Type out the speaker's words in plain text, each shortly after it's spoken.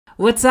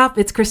What's up?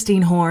 It's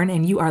Christine Horn,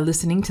 and you are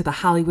listening to the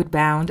Hollywood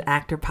Bound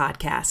Actor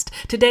Podcast.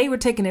 Today, we're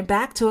taking it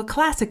back to a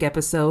classic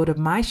episode of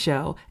my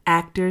show,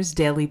 Actors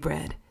Daily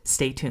Bread.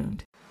 Stay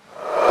tuned.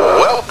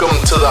 Welcome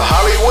to the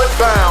Hollywood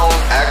Bound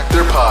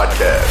Actor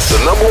Podcast, the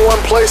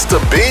 #1 place to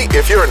be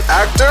if you're an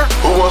actor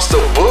who wants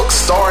to book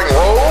starring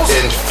roles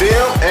in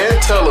film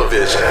and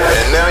television.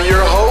 And now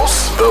your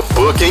host, the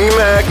booking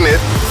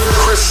magnet,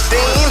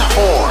 Christine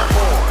Horn.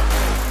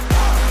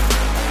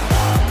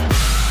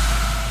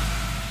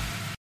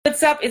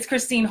 What's up? It's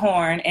Christine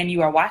Horn, and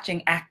you are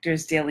watching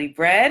Actors Daily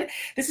Bread.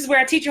 This is where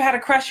I teach you how to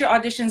crush your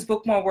auditions,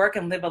 book more work,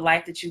 and live a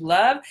life that you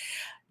love.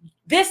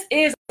 This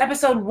is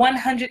episode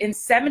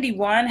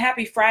 171.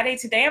 Happy Friday.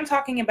 Today I'm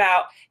talking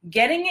about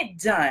getting it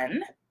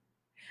done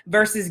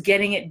versus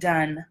getting it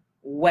done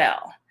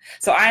well.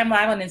 So I am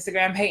live on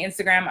Instagram. Hey,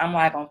 Instagram, I'm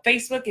live on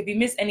Facebook. If you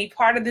miss any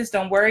part of this,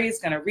 don't worry. It's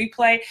going to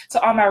replay. So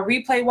all my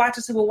replay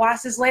watchers who will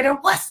watch this later,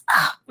 what's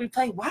up,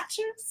 replay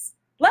watchers?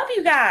 Love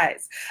you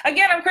guys.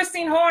 Again, I'm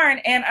Christine Horn,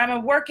 and I'm a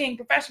working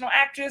professional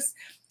actress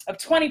of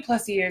 20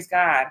 plus years.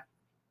 God,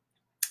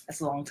 that's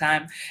a long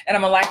time. And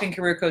I'm a life and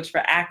career coach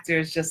for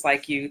actors just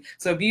like you.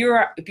 So if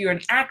you're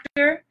an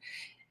actor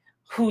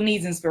who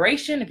needs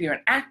inspiration, if you're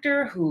an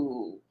actor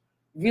who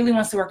really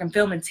wants to work in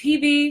film and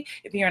TV,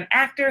 if you're an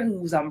actor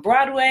who's on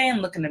Broadway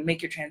and looking to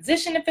make your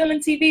transition to film and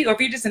TV, or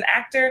if you're just an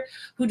actor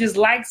who just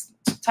likes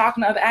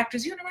talking to other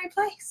actors, you're in the right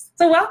place.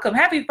 So welcome.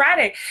 Happy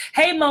Friday.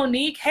 Hey,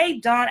 Monique. Hey,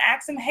 Dawn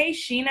Axum. Hey,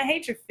 Sheena.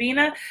 Hey,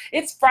 Trafina.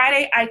 It's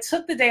Friday. I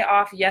took the day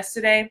off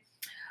yesterday.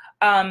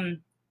 A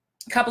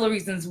couple of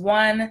reasons.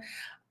 One,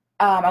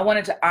 I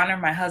wanted to honor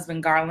my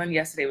husband, Garland.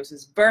 Yesterday was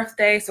his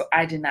birthday, so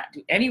I did not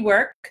do any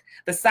work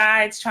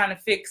besides trying to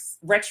fix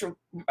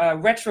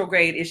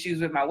retrograde issues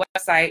with my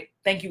website.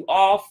 Thank you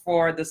all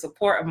for the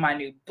support of my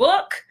new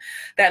book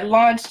that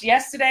launched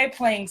yesterday,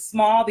 Playing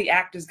Small, The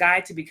Actor's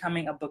Guide to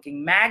Becoming a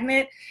Booking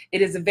Magnet.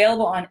 It is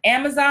available on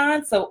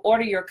Amazon, so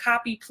order your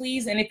copy,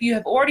 please. And if you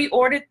have already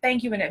ordered,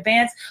 thank you in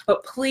advance,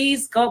 but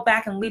please go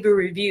back and leave a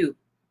review.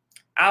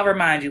 I'll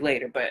remind you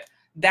later, but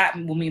that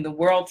will mean the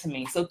world to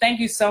me. So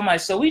thank you so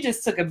much. So we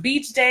just took a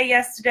beach day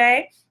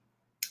yesterday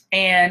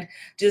and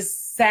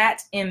just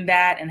sat in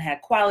that and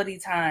had quality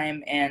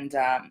time. And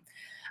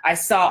I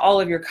saw all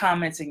of your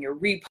comments and your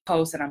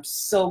reposts, and I'm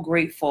so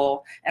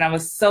grateful. And I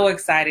was so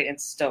excited and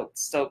stoked.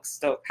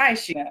 Hi,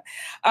 Sheena.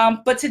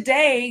 But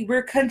today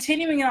we're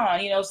continuing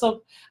on,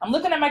 so I'm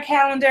looking at my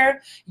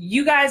calendar.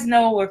 You guys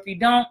know, or if you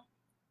don't,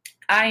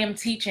 I am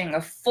teaching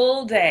a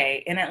full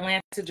day in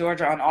Atlanta,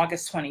 Georgia on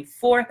August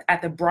 24th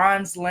at the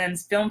Bronze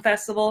Lens Film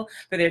Festival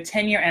for their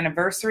 10-year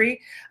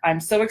anniversary. I'm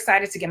so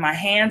excited to get my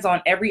hands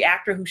on every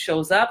actor who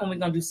shows up, and we're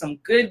going to do some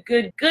good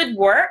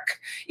work.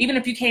 Even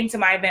if you came to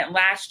my event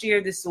last year,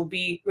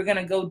 we're going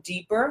to go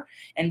deeper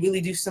and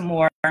really do some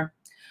more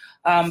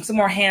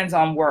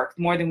hands-on work,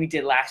 more than we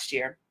did last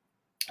year.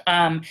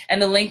 And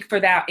the link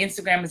for that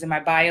Instagram is in my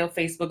bio.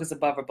 Facebook is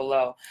above or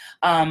below.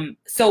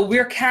 So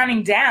we're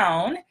counting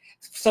down.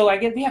 So I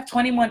guess we have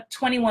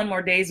 21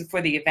 more days before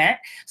the event.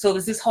 So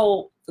there's this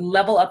whole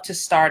Level Up to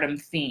Stardom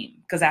theme,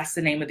 because that's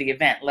the name of the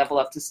event, Level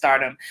Up to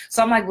Stardom.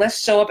 So I'm like, let's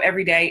show up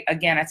every day.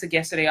 Again, I took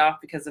yesterday off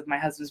because of my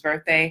husband's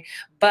birthday,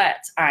 but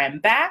I am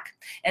back.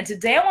 And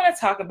today I want to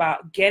talk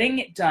about getting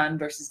it done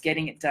versus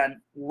getting it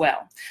done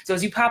well. So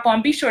as you pop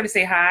on, be sure to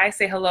say hi,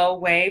 say hello,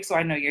 wave, so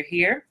I know you're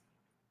here.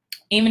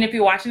 Even if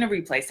you're watching a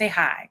replay, say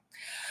hi.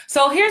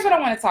 So here's what I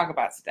want to talk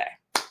about today.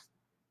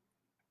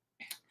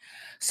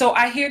 So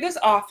I hear this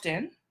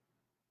often.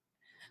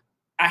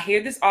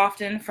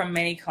 From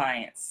many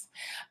clients.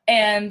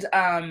 And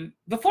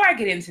before I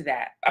get into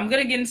that, I'm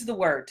going to get into the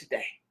word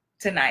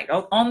tonight,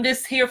 on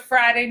this here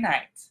Friday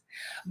night.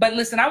 But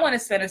listen, I want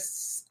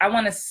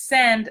to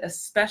send a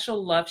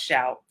special love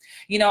shout.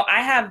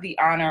 I have the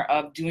honor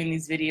of doing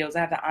these videos. I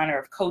have the honor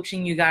of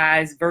coaching you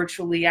guys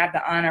virtually. I have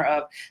the honor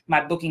of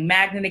my Booking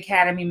Magnet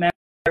Academy members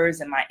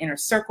and my Inner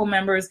Circle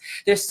members.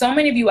 There's so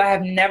many of you I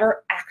have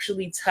never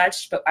actually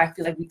touched, but I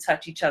feel like we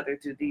touch each other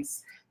through the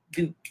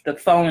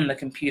phone and the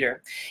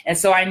computer. And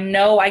so I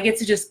know I get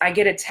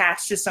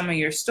attached to some of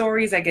your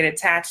stories. I get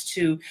attached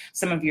to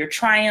some of your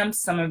triumphs,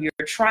 some of your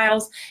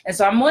trials. And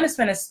so I'm going to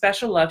send a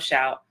special love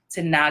shout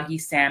to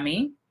Nagi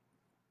Sammy.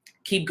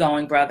 Keep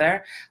going,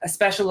 brother. A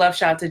special love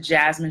shout to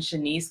Jasmine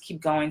Shanice.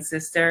 Keep going,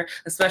 sister.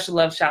 A special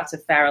love shout to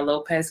Farrah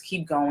Lopez.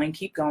 Keep going,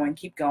 keep going,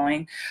 keep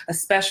going. A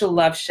special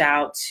love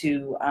shout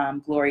to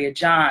Gloria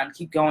John.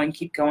 Keep going,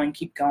 keep going,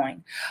 keep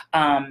going.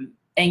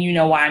 And you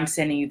know why I'm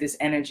sending you this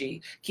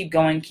energy. Keep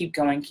going, keep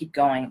going, keep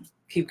going,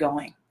 keep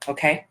going,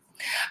 okay?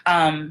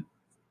 I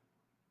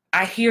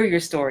hear your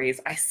stories.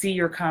 I see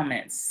your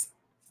comments.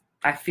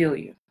 I feel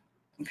you,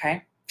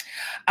 okay?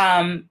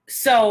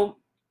 So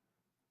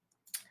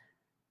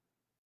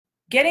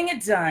getting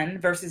it done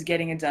versus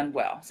getting it done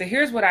well. So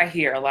here's what I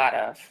hear a lot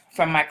of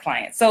from my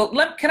clients. So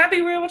can I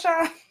be real with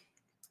y'all?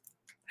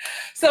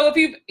 So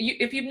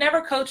if you've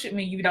never coached with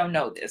me, you don't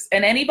know this.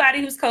 And anybody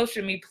who's coached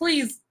with me,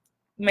 please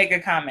make a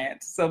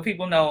comment so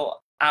people know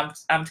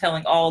I'm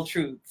telling all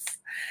truths.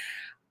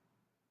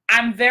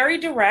 I'm very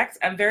direct,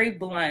 I'm very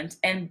blunt,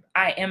 and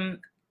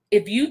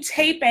if you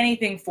tape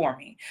anything for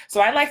me,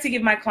 so I like to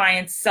give my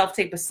clients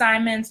self-tape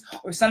assignments,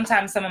 or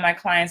sometimes some of my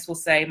clients will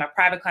say, my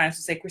private clients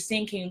will say,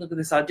 Christine, can you look at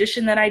this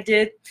audition that I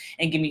did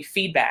and give me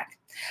feedback?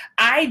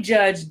 I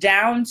judge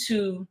down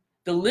to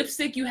the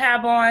lipstick you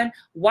have on.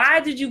 Why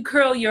did you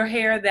curl your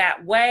hair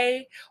that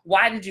way?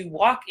 Why did you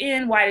walk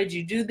in? Why did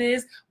you do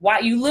this? Why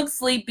you look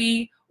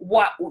sleepy?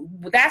 What?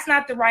 That's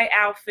not the right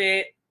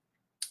outfit.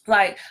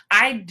 Like,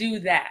 I do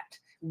that.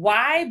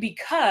 Why?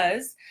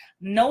 Because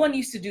no one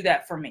used to do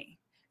that for me.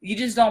 You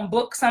just don't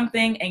book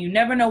something and you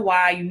never know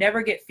why. You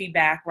never get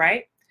feedback,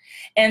 right?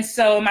 And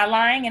so, am I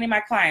lying? Any of my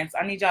clients,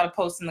 I need y'all to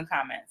post in the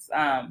comments.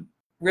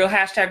 Real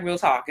hashtag real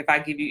talk. If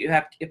I've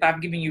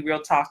given you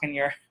real talk in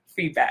your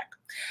feedback,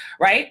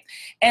 right?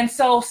 And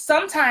so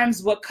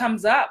sometimes what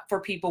comes up for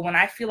people when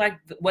I feel like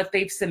what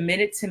they've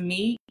submitted to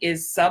me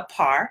is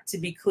subpar, to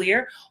be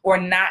clear, or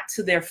not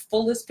to their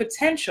fullest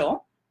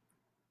potential,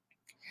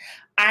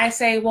 I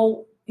say,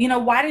 well, you know,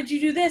 why did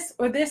you do this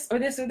or this or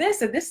this or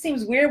this? Or this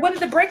seems weird. What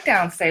did the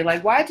breakdown say?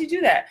 Like, why did you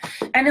do that?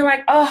 And they're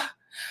like, oh,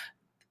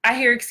 I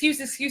hear excuse.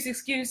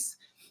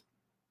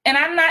 And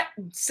I'm not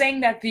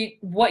saying that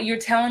what you're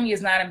telling me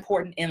is not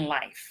important in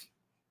life,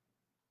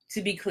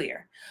 to be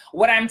clear.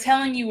 What I'm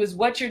telling you is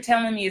what you're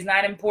telling me is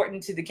not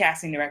important to the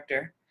casting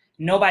director.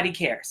 Nobody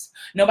cares.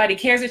 Nobody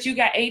cares that you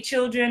got 8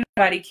 children.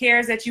 Nobody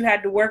cares that you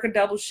had to work a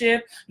double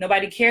shift.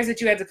 Nobody cares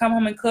that you had to come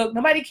home and cook.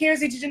 Nobody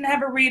cares that you didn't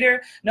have a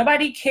reader.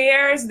 Nobody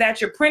cares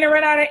that your printer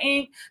ran out of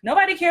ink.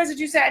 Nobody cares that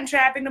you sat in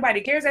traffic.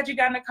 Nobody cares that you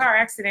got in a car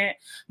accident.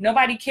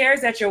 Nobody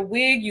cares that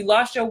you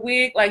lost your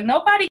wig. Like,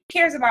 nobody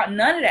cares about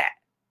none of that.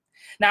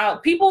 Now,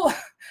 people,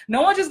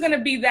 no one's just going to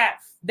be that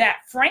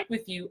frank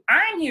with you.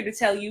 I'm here to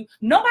tell you,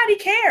 nobody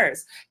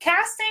cares.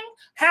 Casting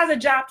has a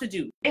job to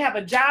do. They have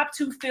a job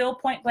to fill,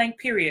 point blank,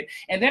 period.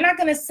 And they're not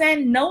going to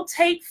send no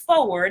tape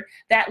forward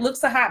that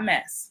looks a hot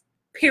mess,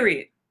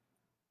 period.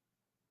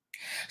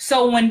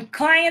 So when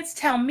clients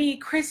tell me,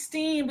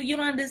 Christine, but you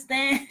don't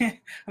understand,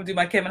 I'm doing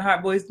my Kevin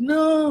Hart voice,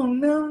 no,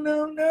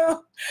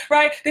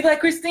 right? They're like,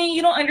 Christine,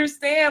 you don't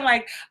understand.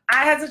 Like,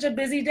 I had such a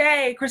busy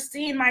day.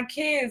 Christine, my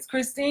kids,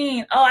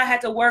 Christine, oh, I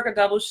had to work a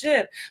double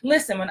shift.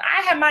 Listen, when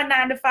I have my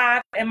 9 to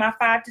 5 and my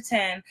 5 to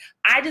 10,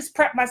 I just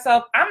prep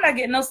myself. I'm not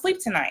getting no sleep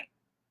tonight.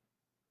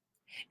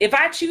 If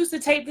I choose to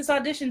tape this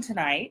audition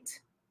tonight,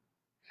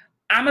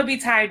 I'm going to be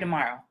tired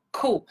tomorrow.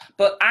 Cool.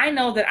 But I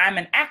know that I'm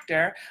an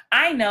actor.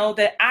 I know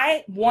that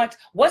I want,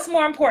 what's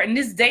more important,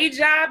 this day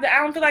job that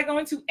I don't feel like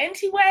going to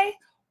anyway,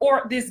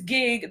 or this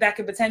gig that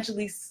could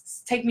potentially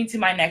take me to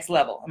my next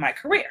level in my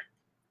career?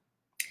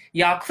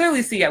 Y'all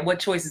clearly see what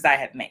choices I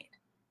have made.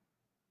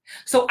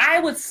 So I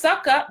would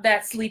suck up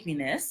that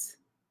sleepiness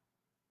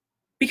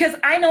because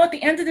I know at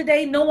the end of the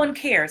day, no one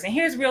cares. And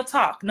here's real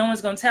talk. No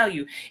one's going to tell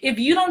you. If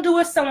you don't do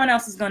it, someone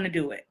else is going to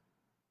do it.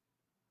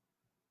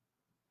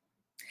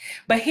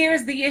 But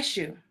here's the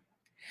issue.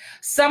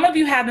 Some of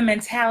you have the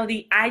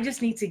mentality, I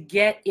just need to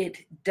get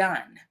it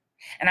done.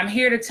 And I'm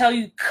here to tell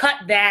you, cut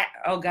that.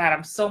 Oh God,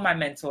 I'm so my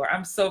mentor.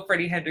 I'm so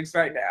Freddie Hendrix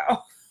right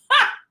now.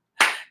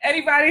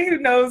 Anybody who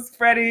knows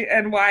Freddie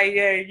and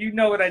YEA, you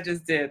know what I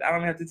just did. I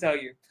don't have to tell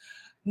you.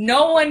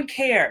 No one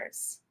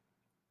cares.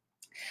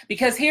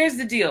 Because here's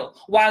the deal.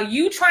 While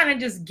you trying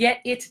to just get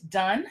it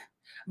done,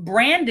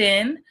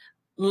 Brandon,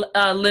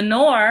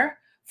 Lenore,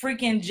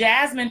 freaking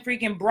Jasmine,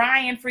 freaking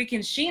Brian,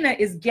 freaking Sheena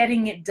is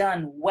getting it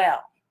done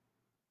well.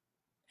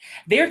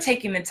 They're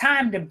taking the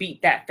time to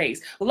beat that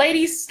face.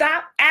 Ladies,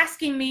 stop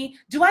asking me,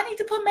 do I need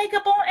to put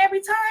makeup on every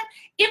time?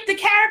 If the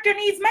character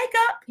needs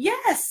makeup,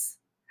 yes.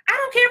 I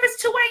don't care if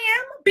it's 2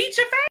 a.m. Beat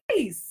your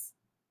face.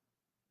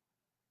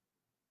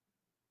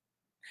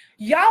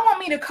 Y'all want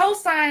me to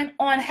co-sign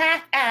on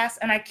half-ass,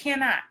 and I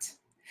cannot.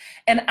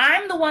 And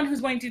I'm the one who's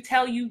going to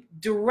tell you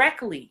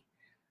directly,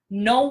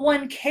 no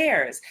one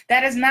cares.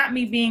 That is not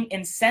me being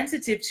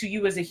insensitive to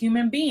you as a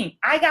human being.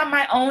 I got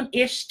my own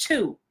ish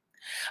too.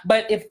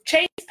 But if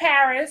Chase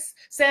Paris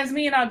sends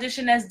me an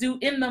audition that's due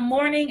in the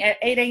morning at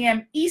 8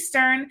 a.m.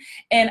 Eastern,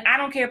 and I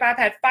don't care if I've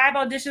had 5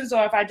 auditions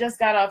or if I just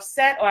got off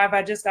set or if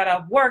I just got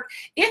off work,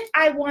 if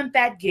I want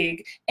that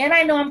gig and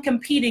I know I'm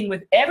competing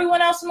with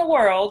everyone else in the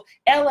world,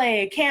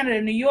 LA,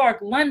 Canada, New York,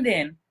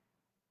 London,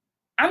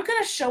 I'm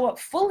going to show up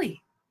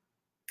fully.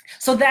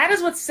 So that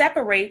is what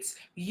separates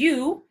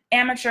you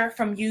amateur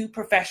from you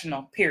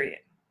professional, period.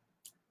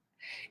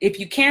 If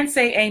you can't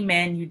say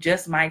amen, you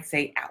just might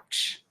say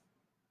ouch.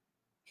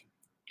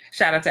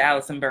 Shout out to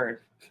Allison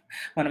Bird,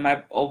 one of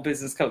my old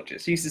business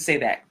coaches. She used to say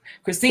that.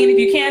 Christine, if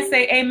you can't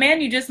say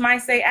amen, you just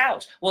might say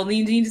ouch. Well,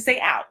 you need to say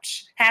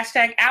ouch.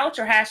 Hashtag ouch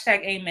or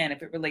hashtag amen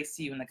if it relates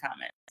to you in the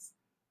comments.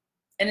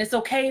 And it's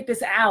okay if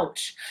it's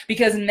ouch.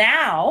 Because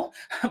now,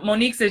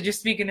 Monique says you're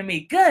speaking to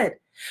me. Good.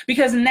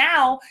 Because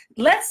now,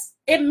 let's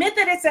admit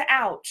that it's an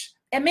ouch.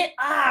 Admit,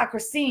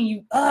 Christine,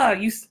 you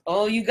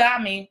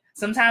got me.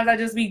 Sometimes I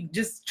just be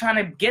trying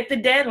to get the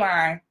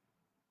deadline.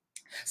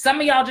 Some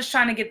of y'all just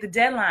trying to get the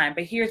deadline,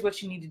 but here's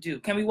what you need to do.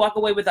 Can we walk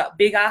away with a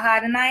big aha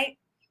tonight?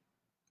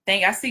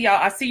 I see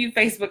y'all. I see you,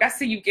 Facebook. I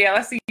see you, Gail.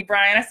 I see you,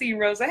 Brian. I see you,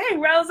 Rosa. Hey,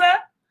 Rosa.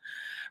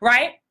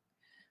 right?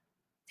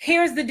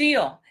 Here's the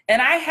deal.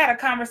 And I had a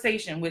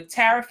conversation with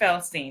Tara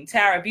Feldstein.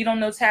 Tara, if you don't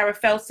know Tara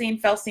Feldstein,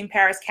 Feldstein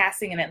Paris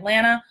Casting in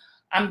Atlanta.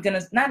 I'm going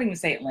to not even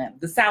say Atlanta,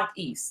 the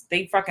Southeast.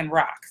 They fucking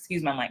rock.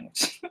 Excuse my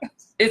language.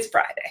 It's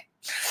Friday.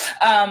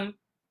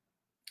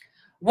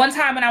 One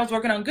time when I was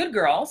working on Good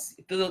Girls,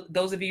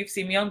 those of you who've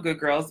seen me on Good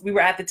Girls, we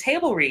were at the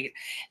table read.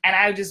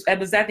 And it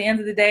was at the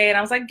end of the day, and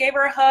I was like, gave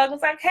her a hug. I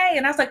was like, hey.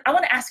 And I was like, I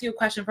want to ask you a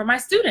question for my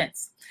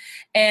students.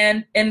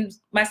 And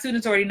my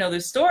students already know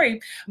this story,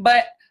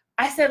 but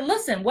I said,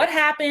 listen, what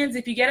happens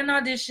if you get an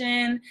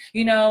audition,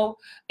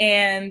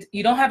 and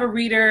you don't have a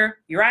reader,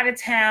 you're out of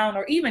town,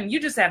 or even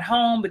you're just at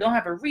home but don't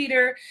have a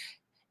reader,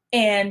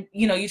 and,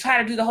 you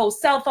try to do the whole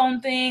cell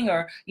phone thing,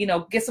 or,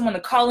 get someone to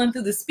call in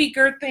through the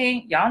speaker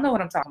thing. Y'all know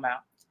what I'm talking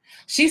about.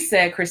 She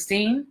said,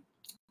 Christine,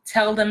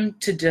 tell them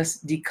to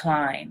just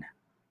decline.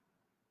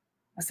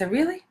 I said,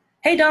 really?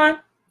 Hey, Dawn.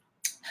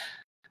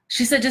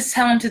 She said, just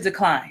tell them to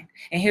decline.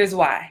 And here's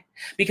why.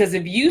 Because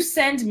if you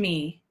send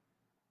me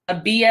a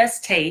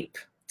BS tape,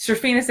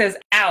 Sharfina says,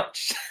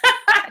 ouch.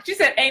 She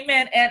said,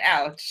 amen and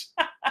ouch.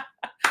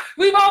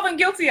 We've all been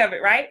guilty of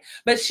it, right?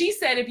 But she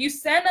said, if you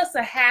send us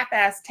a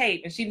half-ass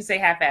tape, and she didn't say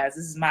half-ass,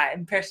 this is my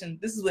impression,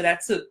 this is what I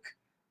took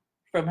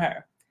from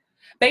her.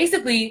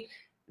 Basically,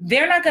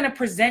 they're not going to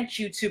present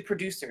you to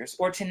producers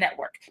or to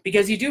network,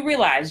 because you do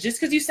realize just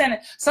because you send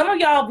it, some of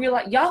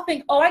y'all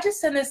think, oh, I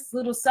just send this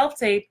little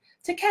self-tape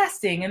to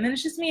casting, and then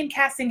it's just me and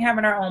casting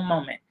having our own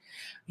moment.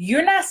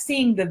 You're not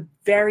seeing the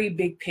very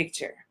big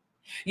picture.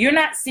 You're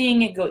not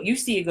seeing it go, you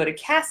see it go to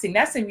casting.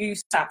 That's when you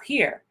stop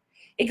here.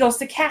 It goes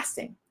to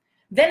casting.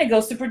 Then it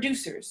goes to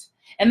producers.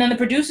 And then the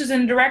producers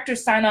and the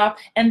directors sign off,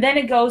 and then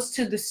it goes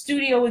to the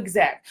studio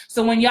exec.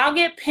 So when y'all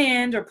get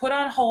pinned or put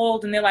on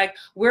hold and they're like,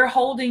 we're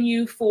holding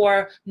you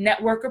for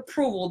network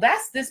approval,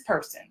 that's this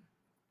person.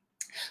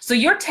 So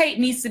your tape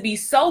needs to be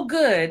so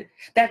good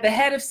that the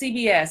head of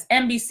CBS,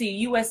 NBC,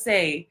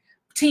 USA,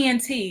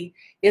 TNT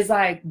is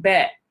like,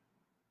 bet,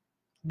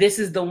 this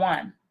is the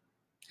one.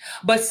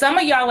 But some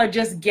of y'all are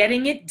just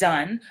getting it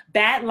done.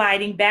 Bad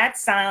lighting, bad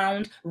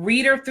sound,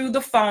 reader through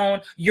the phone,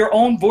 your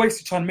own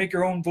voice. You're trying to make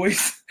your own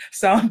voice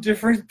sound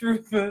different through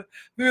the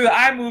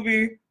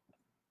iMovie.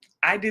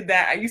 I did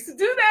that. I used to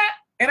do that,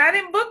 and I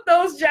didn't book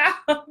those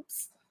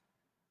jobs.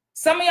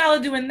 Some of y'all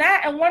are doing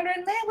that and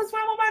wondering, man, what's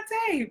wrong with my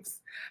tapes?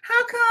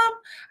 How come?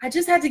 I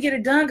just had to get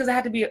it done because I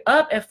had to be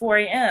up at 4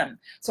 a.m.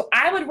 So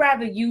I would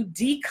rather you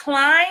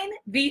decline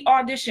the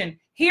audition.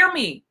 Hear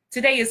me.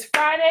 Today is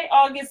Friday,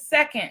 August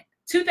 2nd.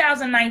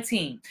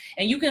 2019,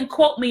 and you can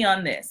quote me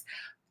on this.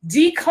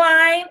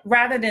 Decline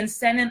rather than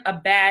sending a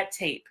bad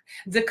tape.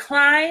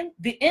 Decline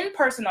the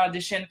in-person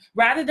audition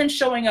rather than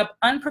showing up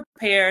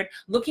unprepared,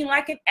 looking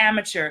like an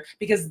amateur,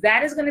 because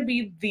that is going to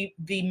be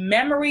the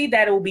memory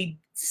that will be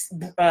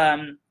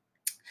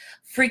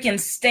freaking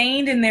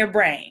stained in their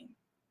brain.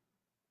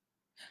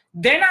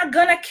 They're not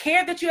going to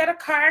care that you had a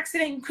car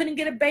accident and couldn't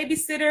get a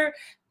babysitter.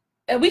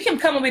 We can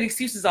come up with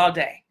excuses all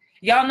day.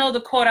 Y'all know the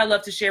quote I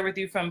love to share with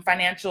you from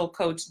financial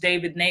coach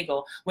David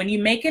Nagel. When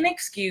you make an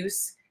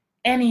excuse,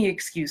 any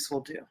excuse will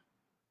do.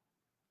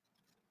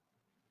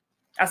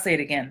 I'll say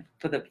it again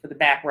for the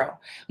back row.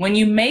 When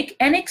you make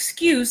an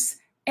excuse,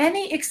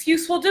 any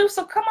excuse will do.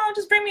 So come on,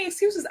 just bring me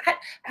excuses.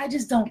 I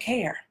just don't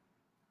care.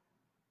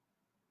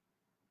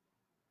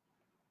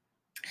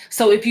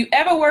 So if you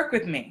ever work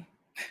with me,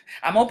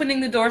 I'm opening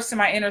the doors to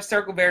my inner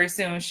circle very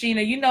soon.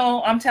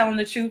 Sheena, I'm telling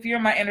the truth. You're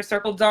in my inner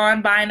circle.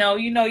 Dawn Bino,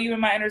 you're in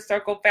my inner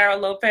circle. Farrah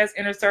Lopez,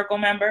 inner circle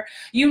member.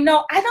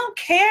 I don't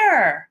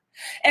care.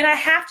 And I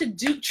have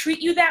to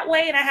treat you that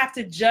way, and I have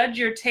to judge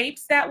your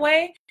tapes that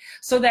way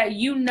so that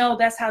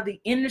that's how the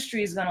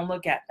industry is going to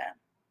look at them.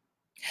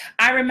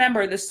 I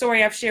remember the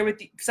story I've shared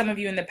with some of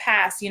you in the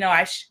past.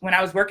 When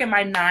I was working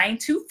my 9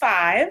 to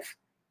 5,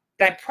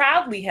 that I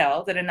proudly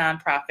held at a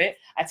nonprofit.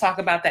 I talk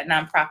about that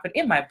nonprofit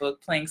in my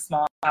book, Playing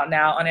Small, out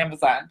now on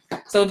Amazon.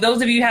 So if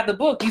those of you who have the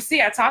book, you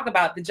see I talk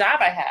about the job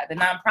I had, the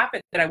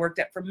nonprofit that I worked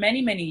at for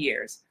many, many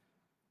years.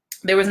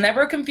 There was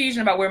never a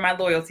confusion about where my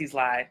loyalties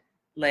lay.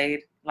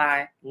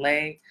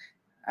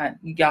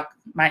 Y'all,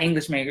 my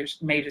English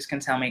majors can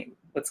tell me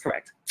what's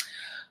correct.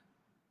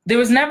 There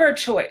was never a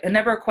choice,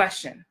 never a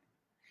question.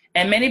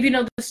 And many of you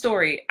know the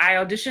story. I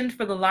auditioned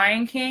for The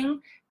Lion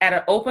King at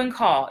an open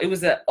call. It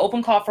was an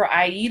open call for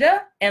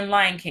Aida and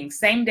Lion King,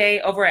 same day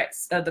over at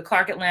the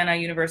Clark Atlanta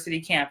University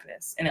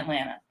campus in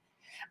Atlanta.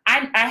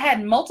 I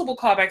had multiple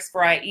callbacks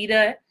for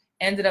Aida,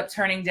 ended up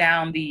turning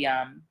down the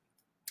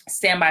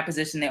standby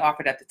position they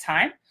offered at the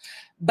time,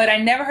 but I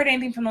never heard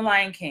anything from The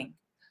Lion King.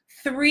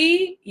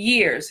 3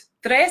 years,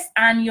 3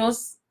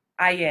 años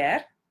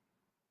ayer,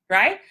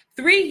 right?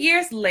 3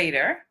 years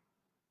later,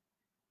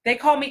 they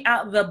called me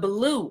out the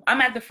blue. I'm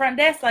at the front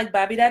desk like,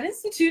 Bobby, that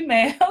institute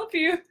may help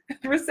you,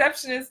 the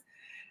receptionist.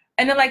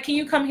 And they're like, can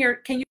you come here?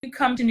 Can you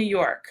come to New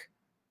York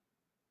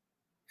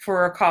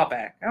for a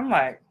callback? I'm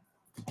like,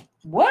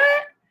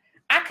 what?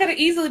 I could have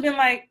easily been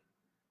like,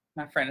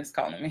 my friend is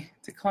calling me.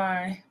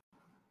 Decline.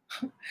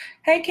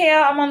 Hey,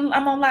 Kale, I'm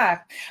on live.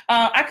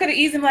 I could have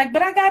easily been like,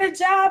 but I got a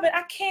job and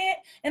I can't,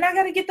 and I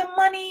got to get the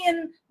money,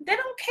 and they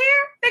don't care.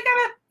 They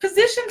got a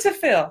position to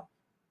fill.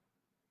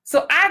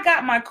 So I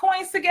got my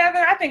coins together.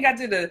 I think I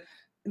did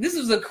this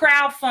was a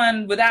crowd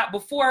fund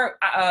before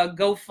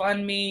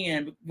GoFundMe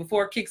and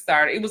before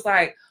Kickstarter. It was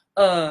like,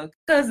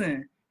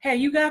 cousin, hey,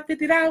 you got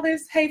 $50?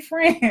 Hey,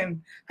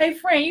 friend,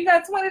 you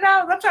got $20?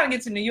 I'm trying to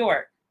get to New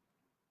York.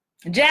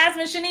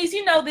 Jasmine, Shanice,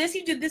 you know this.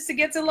 You did this to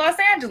get to Los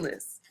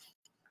Angeles.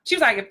 She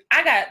was like, if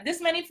I got this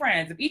many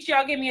friends, if each of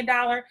y'all give me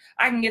 $1,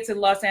 I can get to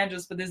Los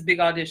Angeles for this big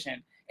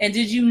audition. And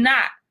did you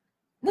not?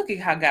 Look at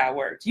how God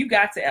worked. You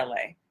got to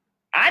LA.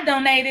 I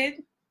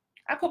donated.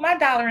 I put my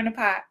 $1 in the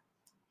pot.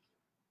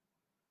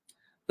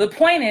 The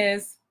point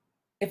is,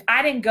 if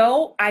I didn't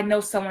go, I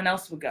know someone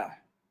else would go.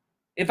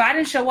 If I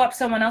didn't show up,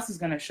 someone else is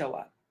going to show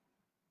up.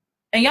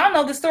 And y'all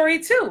know the story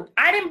too.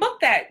 I didn't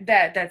book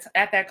that's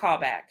at that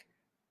callback.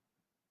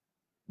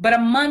 But a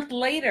month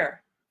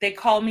later, they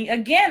called me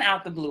again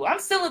out the blue. I'm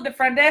still at the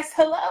front desk.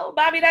 Hello,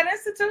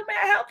 Bobby.Institute. May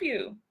I help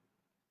you?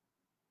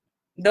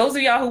 Those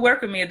of y'all who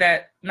work with me at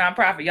that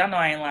nonprofit, y'all know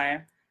I ain't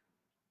lying.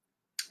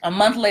 A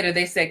month later,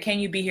 they said, can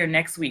you be here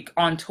next week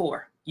on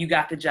tour? You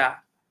got the job.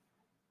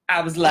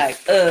 I was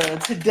like,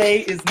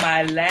 today is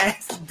my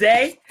last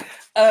day.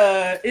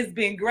 It's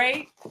been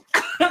great,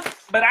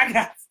 but I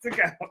got to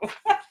go.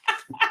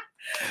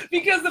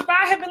 Because if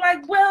I had been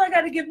like, well, I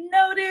got to give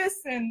notice,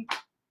 and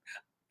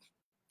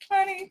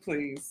honey,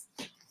 please.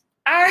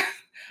 I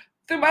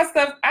threw my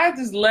stuff. I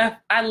just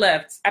left. I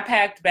left. I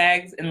packed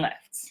bags and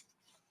left.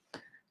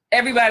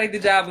 Everybody at the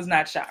job was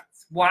not shocked.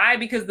 Why?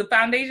 Because the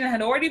foundation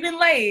had already been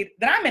laid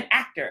that I'm an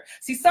actor.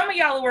 See, some of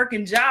y'all are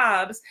working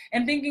jobs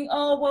and thinking,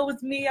 oh, well,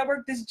 it's me. I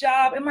work this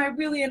job. Am I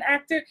really an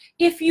actor?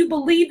 If you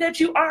believe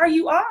that you are,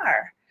 you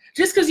are.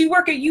 Just because you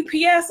work at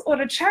UPS or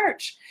the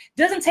church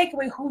doesn't take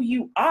away who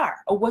you are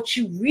or what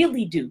you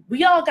really do.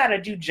 We all got to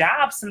do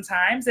jobs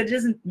sometimes. That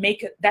doesn't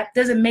make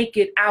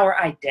it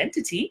our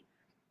identity.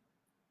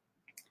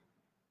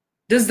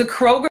 Does the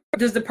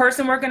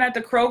person working at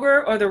the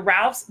Kroger or the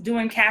Ralph's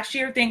doing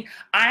cashier think,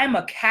 I'm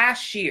a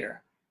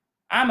cashier?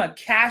 I'm a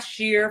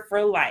cashier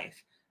for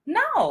life.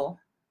 No,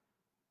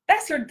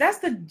 that's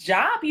the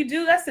job you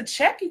do. That's the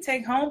check you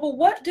take home. But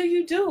what do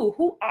you do?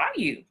 Who are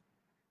you?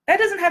 That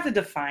doesn't have to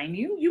define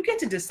you. You get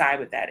to decide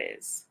what that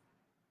is.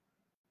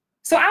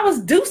 So I was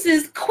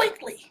deuces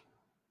quickly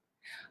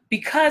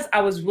because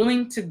I was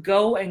willing to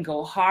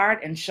go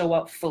hard and show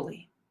up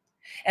fully.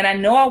 And I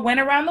know I went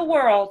around the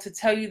world to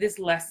tell you this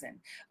lesson,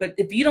 but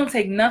if you don't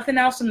take nothing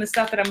else from the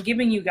stuff that I'm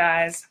giving you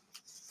guys,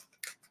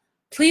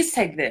 please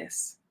take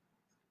this.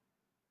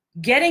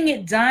 Getting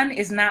it done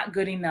is not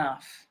good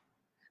enough.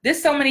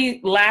 There's so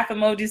many laugh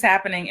emojis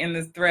happening in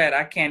this thread.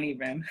 I can't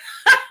even.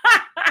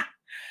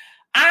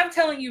 I'm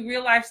telling you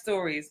real life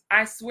stories.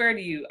 I swear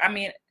to you. I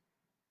mean,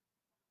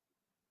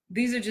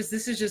 this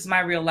is just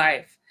my real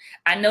life.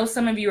 I know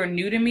some of you are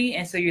new to me,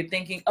 and so you're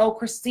thinking, oh,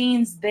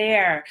 Christine's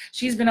there.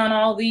 She's been on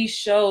all these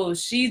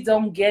shows. She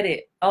don't get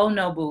it. Oh,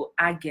 no, boo,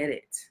 I get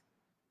it.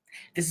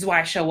 This is why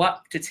I show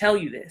up to tell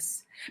you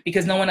this,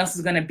 because no one else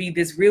is going to be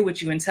this real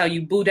with you and tell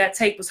you, boo, that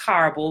tape was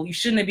horrible. You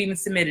shouldn't have even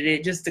submitted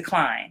it. Just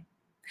decline.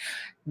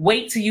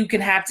 Wait till you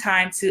can have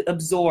time to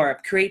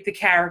absorb, create the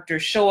character,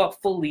 show up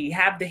fully,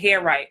 have the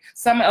hair right.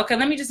 Okay,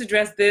 let me just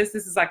address this.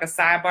 This is like a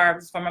sidebar.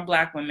 This is for my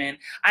Black women.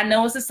 I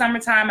know it's the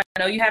summertime. I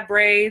know you have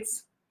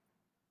braids.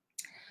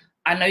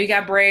 I know you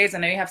got braids. I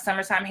know you have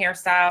summertime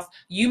hairstyles.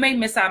 You may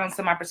miss out on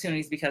some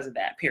opportunities because of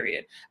that,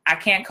 period. I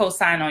can't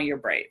co-sign on your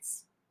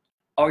braids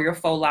or your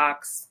faux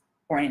locks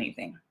or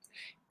anything.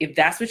 If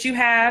that's what you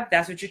have,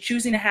 that's what you're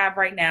choosing to have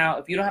right now.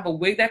 If you don't have a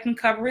wig that can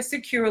cover it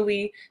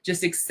securely,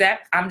 just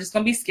accept I'm just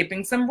going to be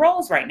skipping some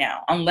roles right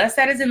now. Unless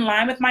that is in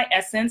line with my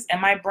essence and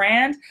my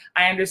brand,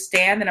 I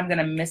understand that I'm going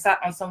to miss out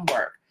on some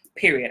work,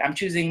 period. I'm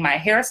choosing my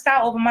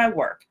hairstyle over my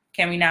work.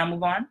 Can we now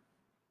move on?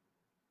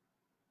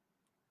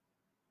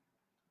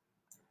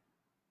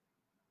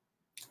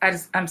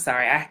 I'm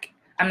sorry.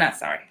 I'm not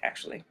sorry,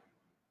 actually.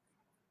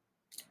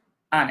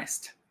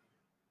 Honest.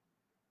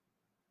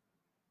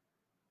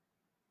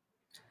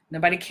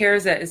 Nobody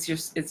cares that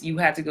it's you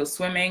had to go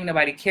swimming.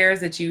 Nobody cares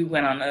that you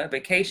went on a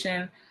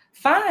vacation.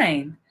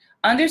 Fine.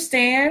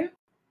 Understand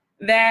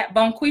that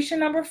Bonquisha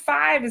number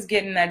 5 is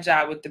getting that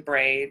job with the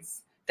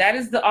braids. That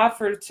is the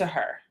offer to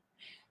her.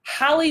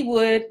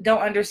 Hollywood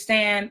don't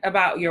understand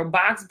about your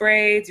box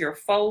braids, your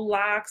faux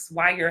locks,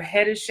 why your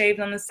head is shaved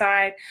on the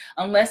side.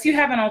 Unless you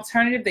have an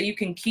alternative that you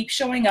can keep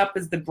showing up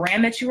as the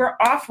brand that you are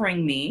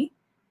offering me.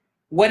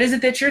 What is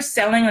it that you're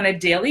selling on a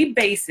daily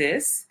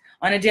basis?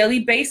 On a daily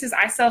basis,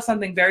 I sell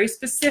something very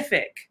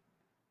specific.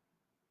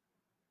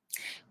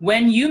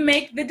 When you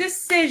make the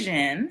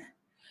decision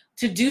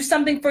to do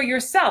something for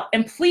yourself,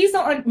 and please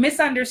don't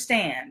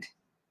misunderstand,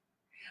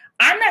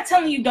 I'm not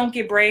telling you don't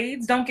get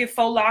braids, don't get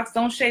faux locks,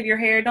 don't shave your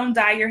hair, don't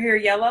dye your hair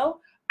yellow.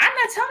 I'm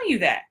not telling you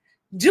that.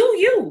 Do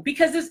you,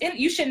 because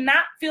you should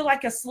not feel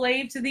like a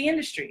slave to the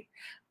industry.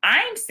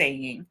 I'm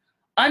saying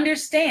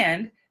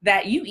understand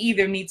that you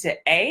either need to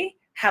A,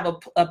 have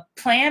a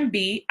plan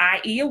B,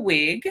 i.e. a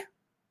wig,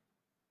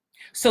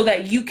 so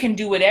that you can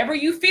do whatever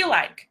you feel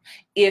like.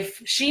 If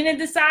Sheena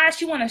decides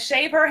she want to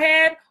shave her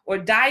head or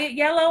dye it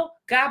yellow,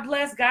 God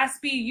bless,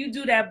 Godspeed, you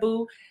do that,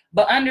 boo.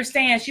 But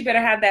understand she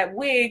better have that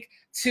wig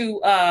to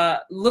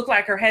look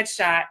like her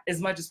headshot as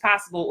much as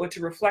possible, or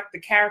to reflect the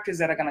characters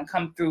that are going to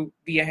come through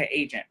via her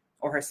agent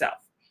or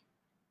herself.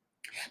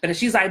 But if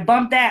she's like,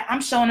 bump that,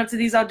 I'm showing up to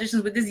these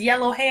auditions with this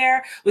yellow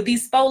hair, with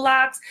these faux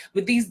locks,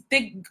 with these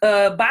thick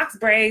box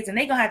braids, and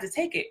they're going to have to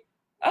take it.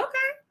 Okay.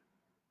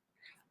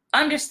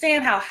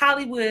 Understand how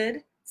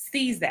Hollywood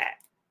sees that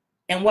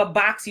and what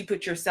box you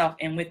put yourself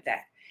in with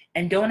that.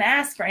 And don't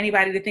ask for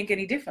anybody to think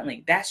any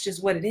differently. That's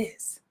just what it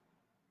is.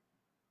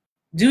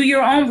 Do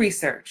your own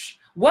research.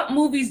 What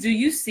movies do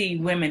you see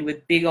women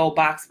with big old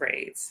box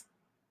braids?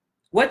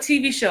 What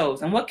TV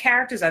shows and what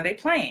characters are they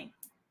playing?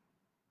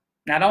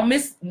 Now,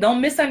 don't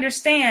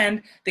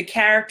misunderstand the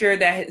character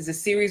that is a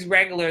series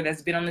regular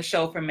that's been on the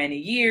show for many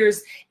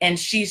years and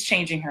she's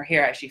changing her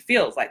hair as she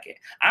feels like it.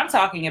 I'm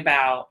talking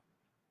about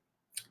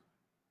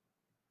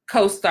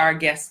co-star,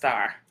 guest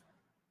star.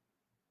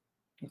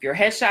 If your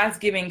headshot's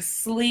giving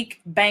sleek,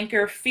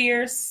 banker,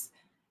 fierce,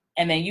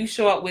 and then you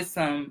show up with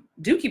some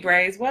dookie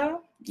braids,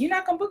 well, you're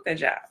not going to book that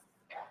job.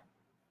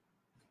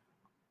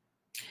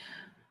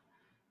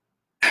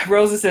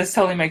 Rosa says,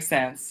 totally makes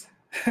sense.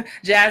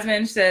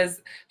 Jasmine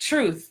says,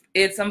 truth.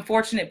 It's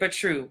unfortunate, but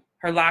true.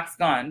 Her locks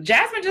gone.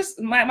 Jasmine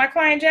my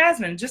client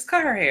Jasmine just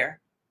cut her hair.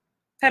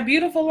 Had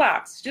beautiful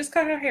locks. Just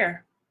cut her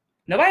hair.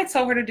 Nobody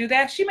told her to do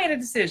that. She made a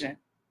decision.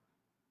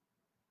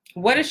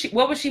 What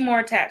was she more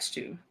attached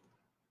to?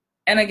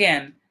 And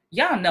again,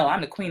 y'all know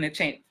I'm the queen of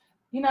change.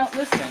 You know,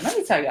 listen, let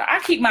me tell y'all, I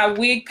keep my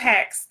wig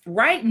packs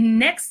right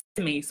next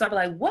to me. So I'll be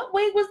like, what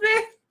wig was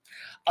this?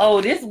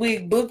 Oh, this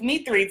wig booked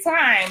me 3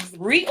 times.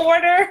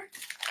 Reorder.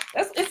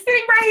 It's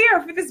sitting right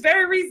here for this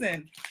very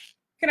reason.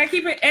 Can I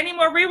keep it any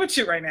more real with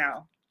you right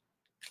now?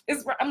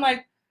 I'm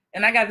like,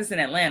 and I got this in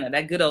Atlanta,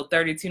 that good old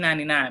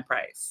 $32.99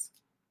 price.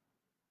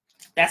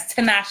 That's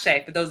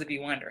Tinashe, for those of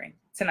you wondering.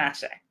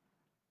 Tinashe.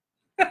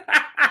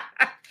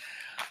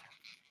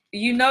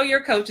 You know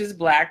your coach is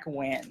black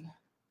when.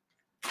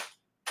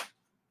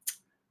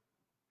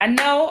 I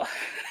know.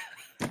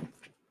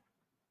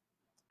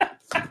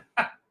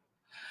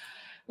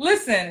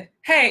 Listen,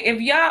 hey,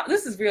 if y'all,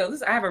 this is real.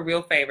 I have a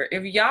real favor.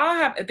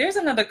 If there's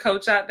another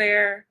coach out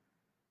there,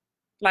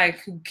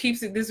 like, who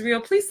keeps it this real,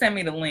 please send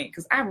me the link,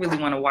 because I really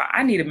want to watch.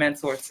 I need a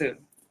mentor too.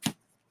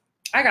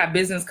 I got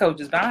business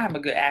coaches, but I don't have a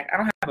good act. I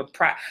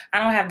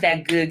don't have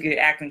that good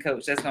acting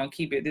coach that's gonna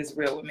keep it this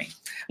real with me.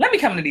 Let me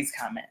come to these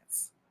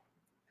comments.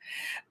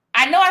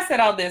 I know I said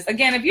all this.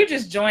 Again, if you're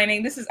just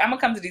joining, I'm gonna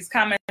come to these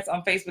comments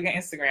on Facebook and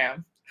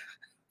Instagram.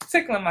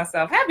 Tickling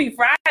myself. Happy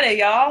Friday,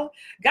 y'all.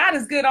 God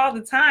is good all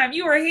the time.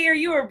 You are here.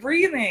 You are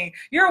breathing.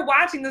 You're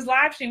watching this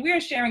live stream. We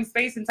are sharing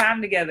space and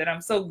time together, and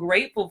I'm so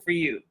grateful for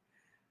you.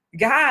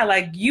 God,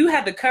 like, you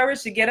have the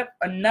courage to get up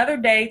another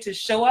day to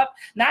show up,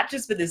 not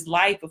just for this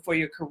life, but for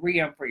your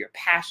career and for your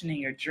passion and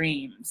your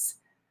dreams.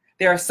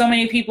 There are so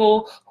many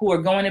people who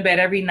are going to bed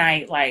every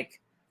night,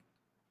 like,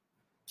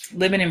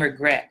 living in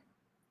regret.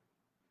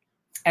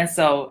 And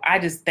so I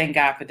just thank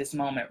God for this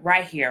moment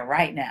right here,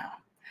 right now.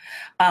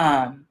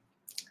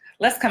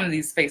 Let's come to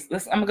these faces.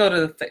 Let me go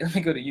to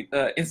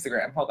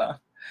Instagram. Hold on.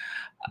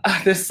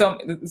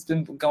 It's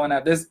been going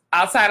up. There's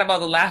outside of all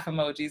the laugh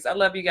emojis. I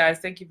love you guys.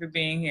 Thank you for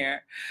being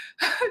here.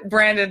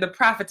 Brandon, the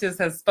prophetess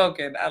has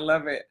spoken. I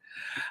love it.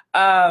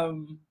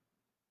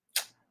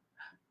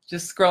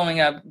 Just scrolling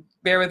up.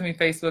 Bear with me,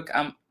 Facebook.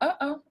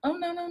 Oh,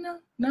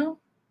 no.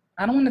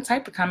 I don't want to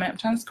type a comment. I'm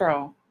trying to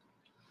scroll.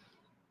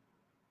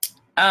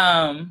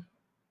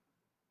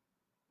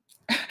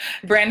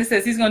 Brandon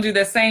says he's going to do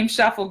that same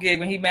shuffle gig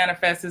when he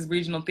manifests his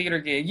regional theater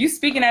gig. You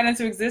speaking that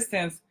into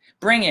existence.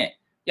 Bring it.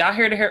 Y'all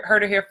heard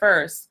it here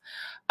first.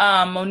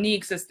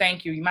 Monique says,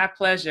 thank you. My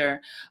pleasure.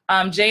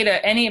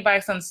 Jada, any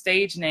advice on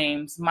stage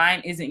names?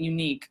 Mine isn't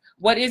unique.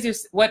 What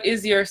is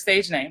your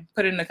stage name?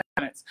 Put it in the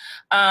comments.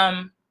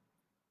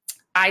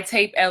 I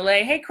Tape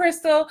LA. Hey,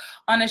 Crystal,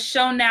 on a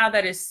show now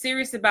that is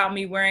serious about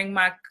me wearing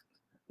my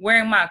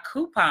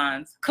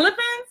coupons.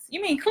 Clip-ins?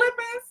 You mean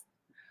clip-ins?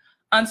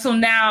 Until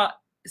now,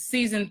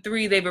 season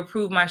 3, they've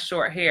approved my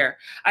short hair.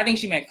 I think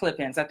she meant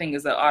clip-ins. I think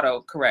is the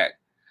auto-correct.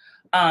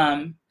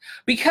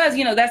 Because,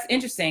 you know, that's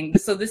interesting.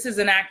 So this is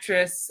an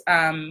actress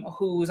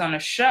who's on a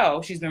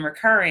show. She's been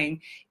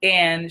recurring,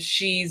 and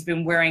she's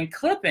been wearing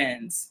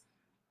clip-ins.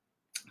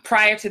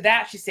 Prior to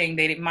that, she's saying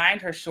they didn't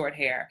mind her short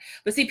hair.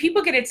 But see,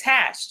 people get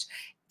attached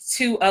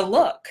to a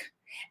look.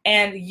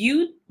 And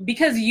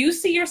because you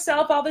see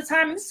yourself all the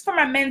time, and this is for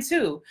my men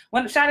too.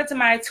 Shout out to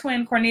my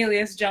twin,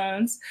 Cornelius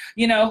Jones,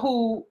 you know,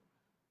 who,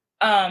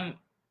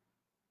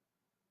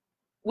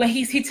 when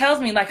he tells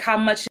me like how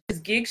much his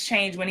gigs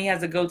change when he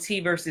has a goatee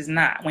versus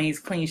not, when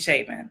he's clean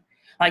shaven.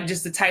 like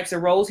just the types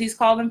of roles he's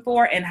calling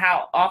for and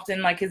how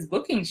often like his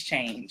bookings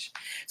change.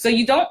 So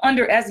you don't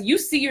you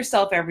see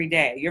yourself every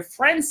day. Your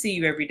friends see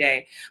you every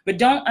day, but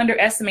don't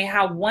underestimate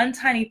how one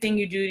tiny thing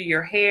you do to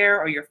your hair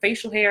or your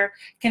facial hair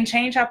can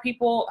change how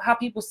people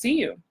see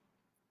you.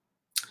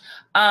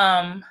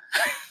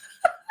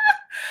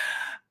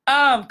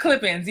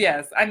 Clip-ins,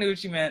 yes. I knew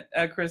what you meant,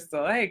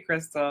 Crystal. Hey,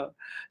 Crystal.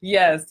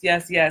 Yes.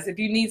 If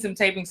you need some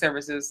taping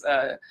services,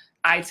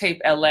 iTape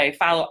LA.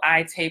 Follow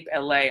iTape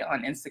LA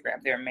on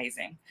Instagram. They're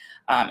amazing.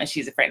 And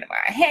she's a friend of mine.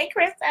 Hey,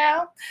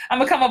 Crystal. I'm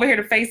going to come over here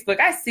to Facebook.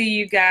 I see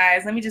you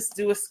guys. Let me just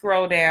do a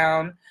scroll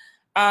down.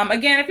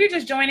 Again, if you're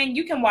just joining,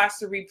 you can watch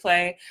the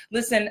replay.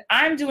 Listen,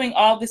 I'm doing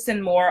all this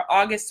and more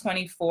August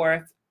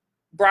 24th,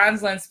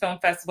 Bronze Lens Film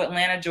Festival,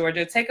 Atlanta,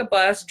 Georgia. Take a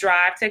bus,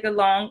 drive, take a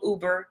long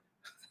Uber,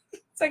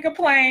 take a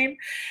plane,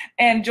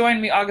 and join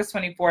me August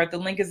 24th. The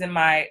link is in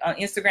my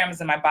Instagram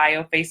is in my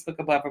bio, Facebook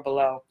above or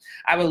below.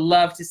 I would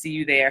love to see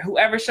you there.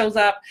 Whoever shows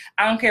up,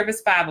 I don't care if it's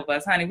 5 of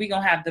us, honey. We're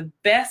going to have the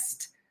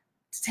best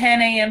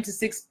 10 a.m. to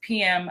 6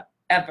 p.m.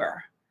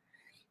 ever.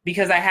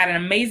 Because I had an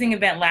amazing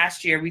event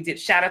last year. We did,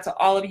 shout out to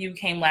all of you who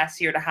came last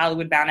year to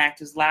Hollywood Bound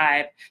Actors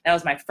Live. That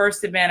was my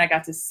first event. I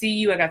got to see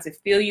you, I got to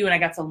feel you, and I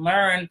got to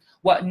learn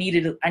what I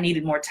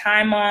needed more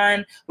time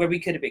on, where we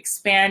could have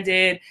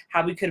expanded,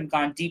 how we could have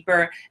gone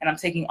deeper. And I'm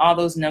taking all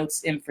those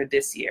notes in for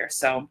this year.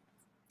 So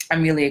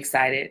I'm really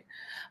excited.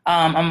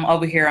 I'm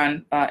over here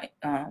on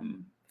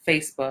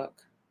Facebook.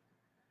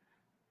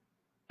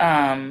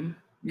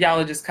 Y'all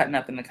are just cutting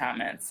up in the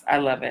comments. I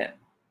love it.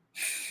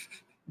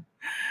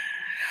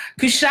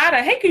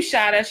 Kushada, hey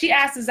Kushada, she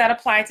asked, does that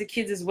apply to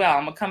kids as well?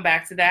 I'm gonna come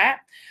back to that.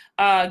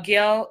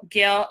 Gail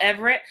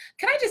Everett,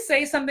 can I just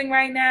say something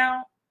right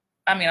now?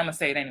 I mean, I'm gonna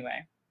say it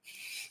anyway.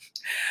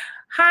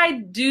 Hi,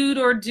 Dude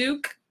or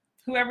Duke,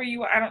 whoever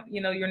you are, I don't,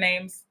 your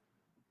names.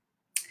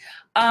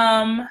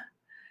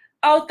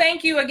 Oh,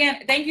 thank you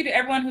again. Thank you to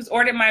everyone who's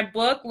ordered my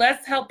book.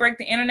 Let's help break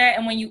the internet.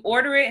 And when you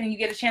order it and you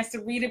get a chance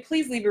to read it,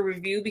 please leave a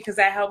review because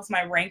that helps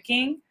my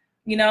ranking,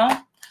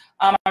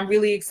 I'm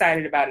really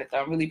excited about it,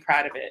 though. I'm really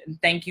proud of it.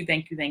 And thank you.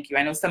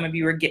 I know some of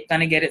you are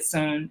gonna get it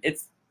soon.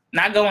 It's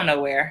not going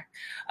nowhere.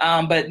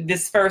 But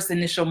this first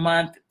initial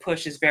month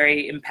push is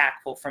very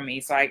impactful for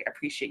me, so I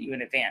appreciate you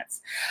in advance.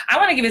 I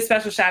want to give a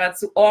special shout out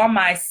to all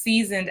my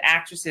seasoned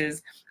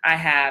actresses I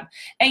have.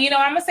 And,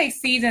 I'm going to say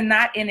seasoned,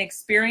 not in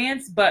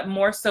experience, but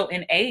more so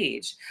in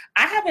age.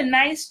 I have a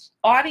nice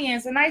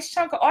audience, a nice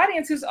chunk of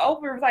audience who's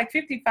over like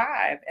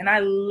 55, and I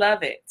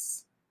love it.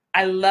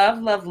 I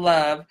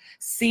love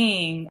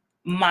seeing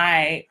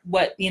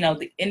what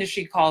the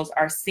industry calls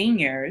our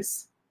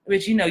seniors,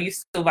 which you're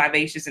still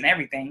vivacious and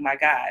everything. My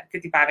God,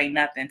 55 ain't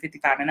nothing,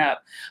 55 and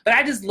up. But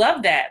I just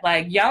love that.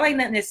 Like, y'all ain't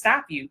nothing to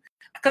stop you.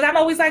 Because I'm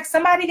always like,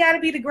 somebody got to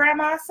be the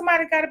grandma,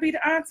 somebody got to be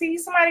the auntie,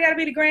 somebody got to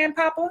be the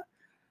grandpapa.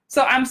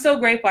 So I'm so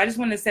grateful. I just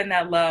want to send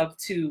that love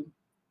to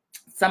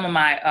some of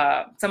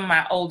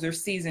my older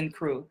seasoned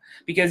crew,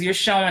 because you're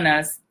showing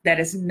us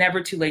that it's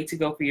never too late to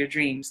go for your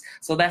dreams.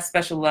 So that's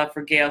special love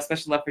for Gail,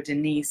 special love for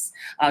Denise,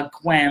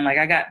 Gwen. Like,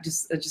 I got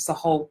just a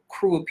whole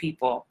crew of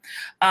people.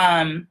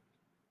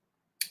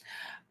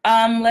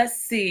 Let's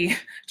see.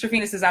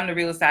 Trafina says, I'm the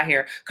realist out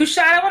here.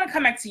 Kushad, I want to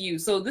come back to you.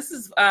 So this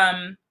is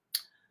that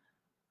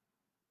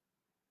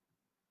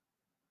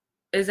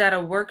a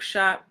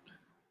workshop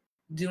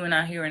doing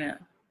out here now?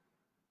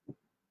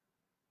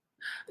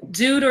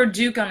 Dude or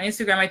Duke on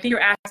Instagram, I think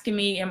you're asking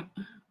me,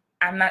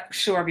 I'm not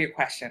sure of your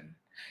question.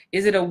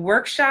 Is it a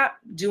workshop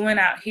doing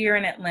out here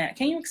in Atlanta?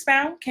 Can you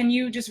expound? Can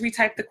you just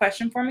retype the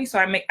question for me so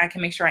I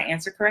can make sure I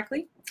answer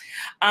correctly?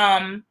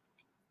 I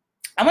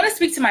want to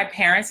speak to my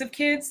parents of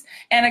kids.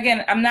 And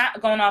again, I'm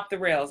not going off the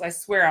rails. I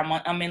swear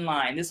I'm in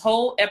line. This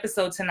whole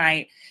episode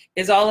tonight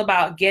is all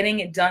about getting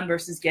it done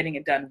versus getting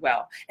it done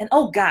well. And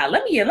oh God,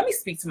 let me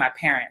speak to my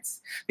parents,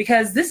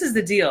 because this is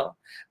the deal.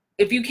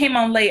 If you came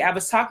on late, I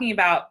was talking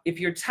about if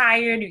you're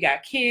tired, you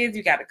got kids,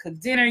 you got to cook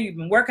dinner, you've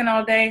been working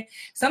all day,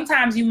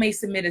 sometimes you may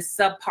submit a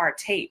subpar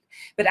tape.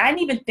 But I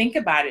didn't even think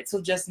about it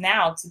till just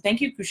now. So thank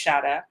you,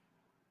 Kushada,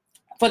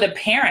 for the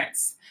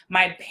parents,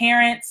 my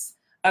parents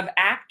of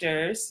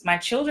actors, my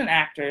children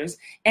actors,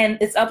 and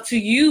it's up to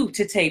you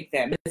to tape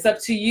them. It's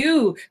up to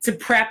you to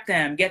prep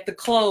them, get the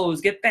clothes,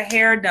 get the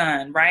hair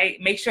done,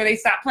 right? Make sure they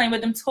stop playing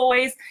with them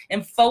toys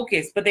and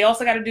focus, but they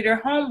also got to do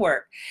their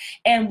homework.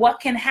 And what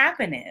can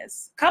happen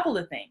is a couple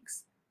of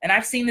things, and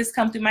I've seen this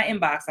come through my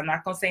inbox. I'm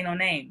not going to say no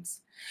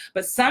names,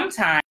 but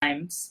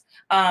sometimes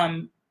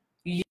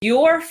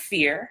your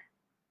fear,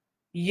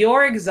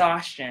 your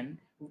exhaustion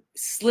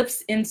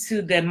slips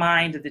into the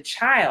mind of the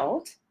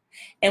child.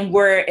 And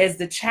whereas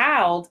the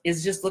child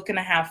is just looking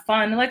to have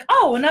fun, they're like,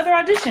 oh, another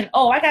audition.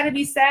 Oh, I got to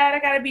be sad. I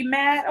got to be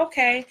mad.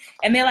 Okay.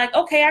 And they're like,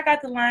 okay, I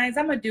got the lines.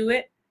 I'm going to do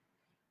it.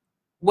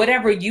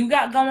 Whatever you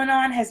got going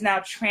on has now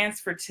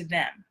transferred to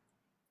them.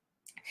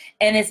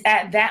 And it's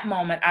at that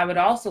moment, I would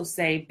also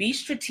say, be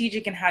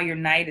strategic in how your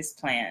night is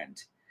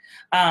planned.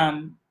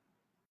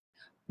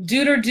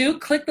 Dude or Do,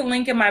 click the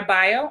link in my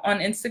bio on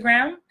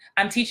Instagram.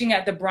 I'm teaching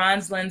at the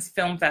Bronze Lens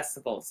Film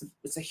Festival.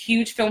 It's a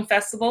huge film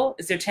festival.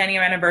 It's their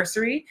 10-year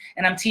anniversary,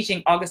 and I'm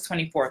teaching August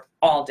 24th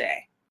all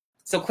day.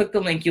 So click the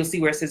link. You'll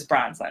see where it says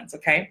Bronze Lens,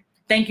 okay?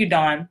 Thank you,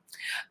 Dawn.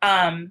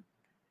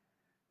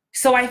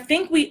 So I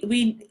think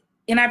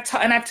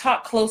I've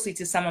talked closely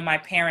to some of my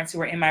parents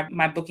who are in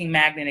my Booking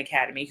Magnet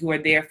Academy, who are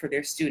there for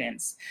their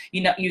students.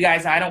 You know, you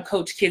guys, I don't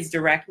coach kids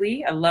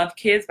directly. I love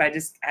kids, but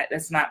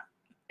that's not,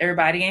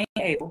 everybody ain't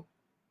able.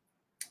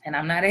 And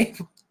I'm not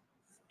able.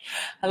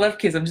 I love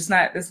kids.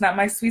 That's not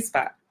my sweet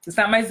spot. It's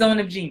not my zone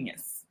of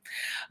genius.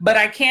 But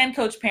I can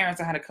coach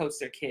parents on how to coach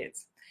their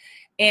kids.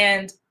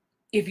 And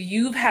if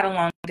you've had a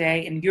long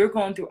day and you're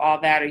going through all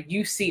that, or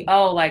you see,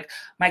 oh, like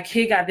my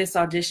kid got this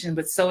audition,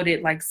 but so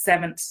did like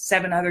seven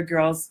other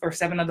girls or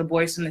 7 other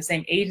boys from the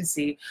same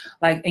agency,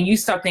 like, and you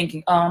start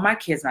thinking, oh, my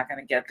kid's not going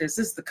to get this.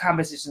 The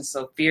competition's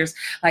so fierce.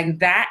 Like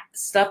that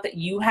stuff that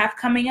you have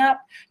coming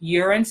up,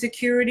 your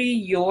insecurity,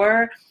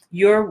 your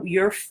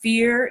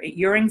fear,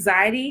 your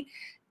anxiety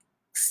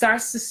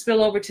starts to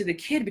spill over to the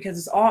kid because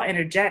it's all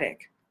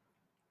energetic.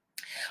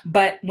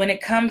 But when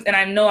it comes, and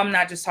I know I'm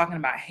not just talking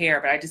about hair,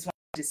 but I just want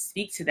to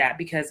speak to that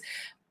because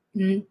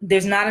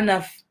there's not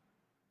enough.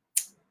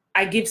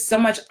 I give so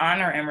much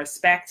honor and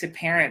respect to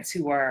parents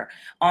who are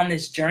on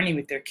this journey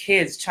with their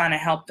kids, trying to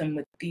help them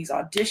with these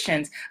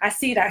auditions. I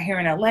see it out here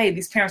in LA.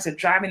 These parents are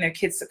driving their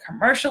kids to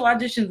commercial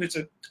auditions, which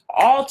are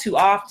all too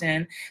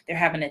often. They're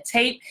having a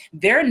tape.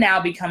 They're now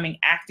becoming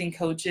acting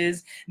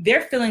coaches.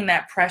 They're feeling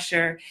that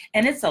pressure,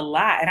 and it's a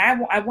lot. And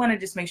I want to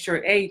just make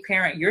sure,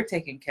 parent, you're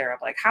taken care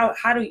of. Like, how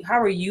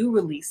are you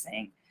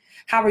releasing?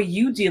 How are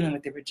you dealing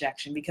with the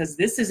rejection? Because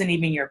this isn't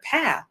even your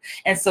path.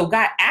 And so,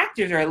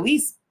 actors are at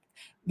least,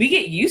 we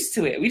get used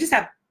to it. We just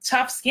have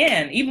tough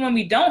skin. Even when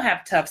we don't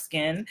have tough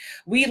skin,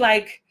 we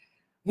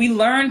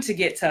learn to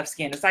get tough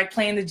skin. It's like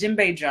playing the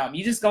djembe drum.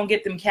 You just gonna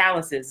get them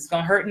calluses. It's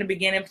gonna hurt in the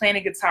beginning. Playing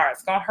a guitar,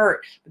 it's gonna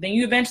hurt. But then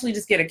you eventually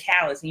just get a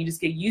callus and you just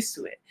get used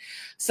to it.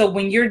 So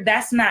when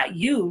that's not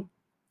you,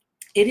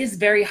 it is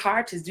very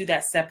hard to do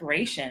that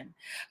separation.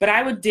 But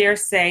I would dare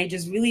say,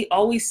 just really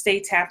always stay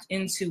tapped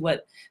into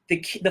what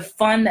the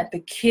fun that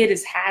the kid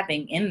is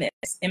having in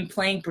this, in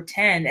playing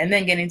pretend, and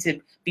then getting to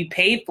be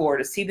paid for,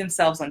 to see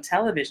themselves on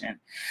television.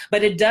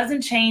 But it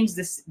doesn't change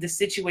the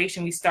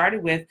situation we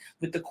started with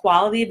the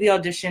quality of the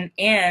audition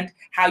and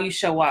how you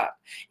show up.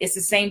 It's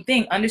the same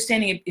thing.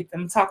 Understanding, if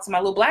I'm talking to my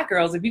little Black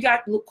girls, if you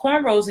got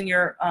cornrows in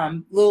your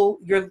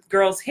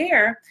girl's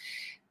hair,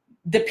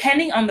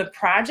 depending on the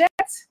project,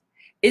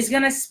 is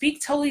going to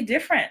speak totally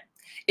different.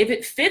 If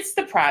it fits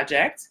the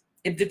project,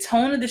 if the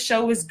tone of the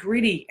show is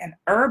gritty and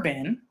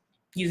urban,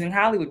 using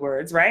Hollywood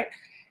words, right?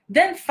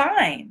 Then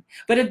fine.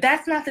 But if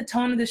that's not the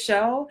tone of the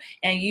show,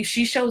 and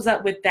she shows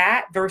up with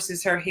that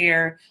versus her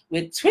hair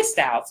with twist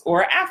outs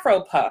or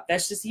Afro puff,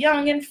 that's just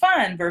young and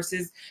fun,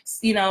 versus,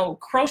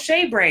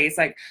 crochet braids,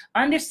 like,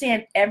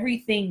 understand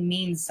everything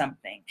means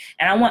something.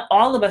 And I want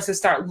all of us to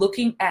start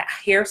looking at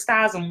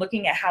hairstyles and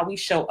looking at how we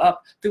show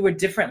up through a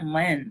different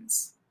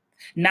lens.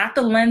 Not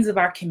the lens of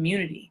our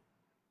community.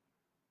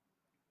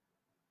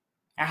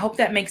 I hope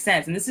that makes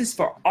sense. And this is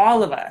for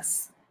all of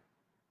us.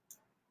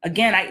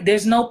 Again,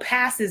 there's no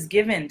passes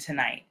given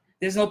tonight.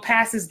 There's no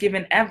passes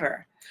given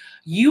ever.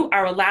 You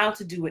are allowed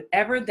to do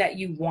whatever that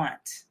you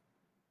want.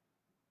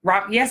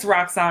 Yes,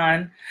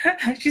 Roxanne.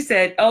 She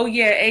said, oh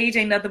yeah, age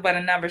ain't nothing but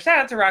a number. Shout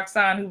out to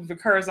Roxanne, who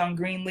recurs on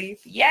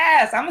Greenleaf.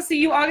 Yes, I'm going to see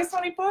you August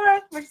 24th.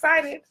 I'm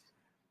excited.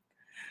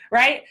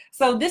 Right?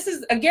 So this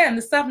is, again,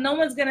 the stuff no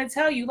one's going to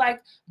tell you.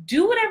 Like,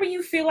 do whatever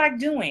you feel like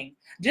doing.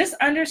 Just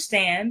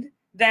understand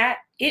that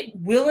it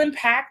will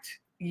impact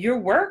your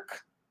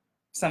work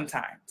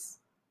sometimes.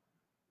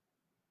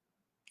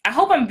 I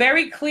hope I'm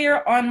very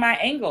clear on my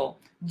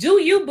angle.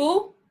 Do you,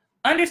 boo.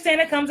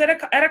 Understand it comes at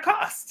a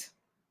cost.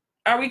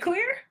 Are we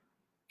clear?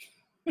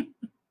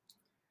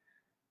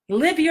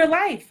 Live your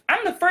life.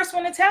 I'm the first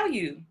one to tell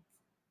you.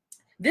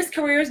 This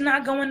career is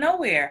not going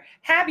nowhere.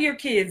 Have your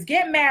kids,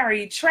 get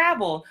married,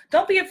 travel.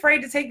 Don't be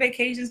afraid to take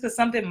vacations because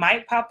something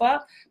might pop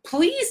up.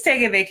 Please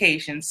take a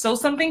vacation so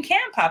something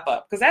can pop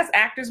up, because that's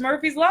Actors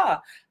Murphy's Law.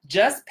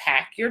 Just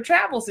pack your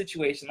travel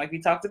situation like we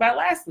talked about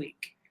last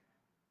week.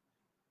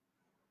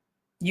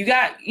 You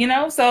got,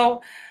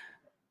 so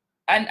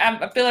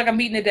I feel like I'm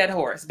beating a dead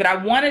horse, but I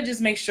want to just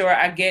make sure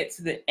I get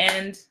to the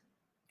end.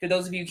 For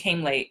those of you who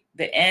came late,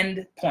 the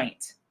end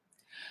point.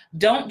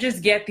 Don't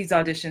just get these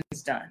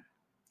auditions done.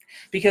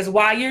 Because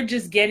while you're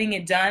just getting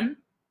it done,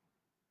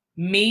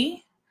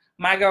 me,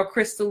 my girl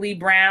Crystal Lee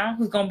Brown,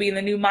 who's going to be in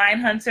the new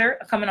Mindhunter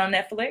coming on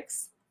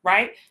Netflix,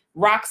 right?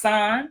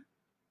 Roxanne,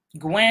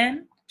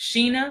 Gwen,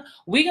 Sheena,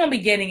 we're going to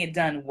be getting it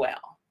done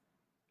well.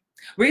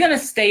 We're going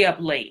to stay up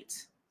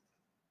late.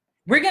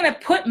 We're going to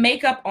put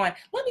makeup on.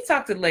 Let me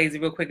talk to Lazy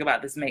real quick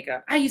about this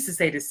makeup. I used to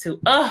say this too.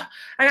 I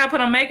got to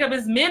put on makeup.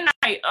 It's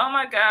midnight. Oh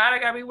my God, I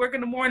got to be working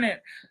in the morning.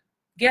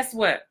 Guess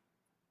what?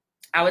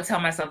 I would tell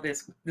myself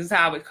this. This is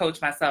how I would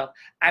coach myself.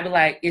 I'd be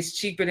like, it's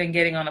cheaper than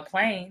getting on a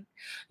plane.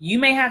 You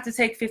may have to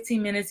take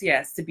 15 minutes,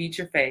 yes, to beat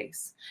your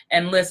face.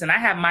 And listen, I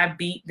have my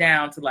beat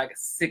down to like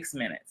 6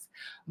 minutes.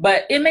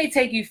 But it may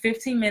take you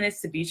 15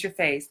 minutes to beat your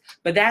face,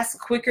 but that's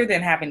quicker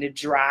than having to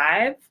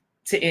drive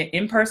to an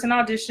in-person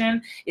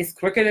audition. It's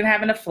quicker than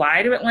having to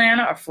fly to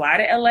Atlanta or fly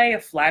to LA or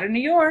fly to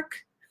New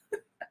York.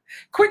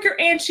 Quicker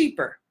and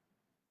cheaper.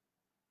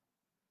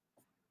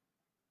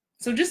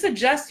 So just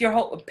adjust your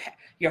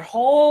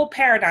whole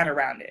paradigm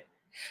around it.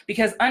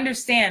 Because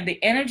understand,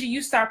 the energy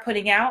you start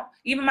putting out,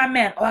 even my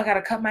man, oh, I got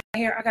to cut my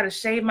hair. I got to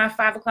shave my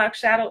 5 o'clock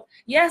shadow.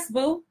 Yes,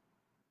 boo.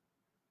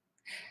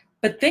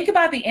 But think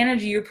about the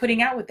energy you're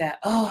putting out with that.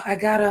 Oh, I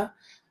gotta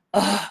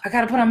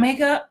put on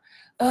makeup.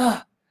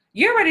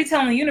 You're already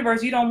telling the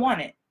universe you don't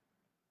want it.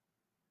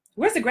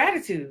 Where's the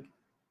gratitude?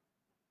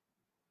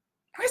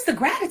 Where's the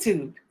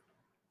gratitude?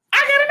 I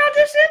got an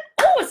audition.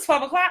 Oh, it's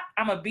 12 o'clock.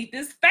 I'm going to beat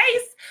this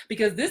face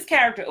because this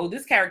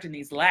character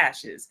needs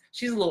lashes.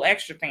 She's a little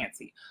extra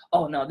fancy.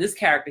 Oh, no, this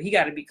character, he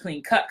got to be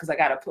clean cut because I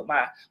got to put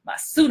my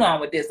suit on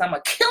with this. I'm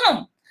going to kill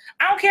him.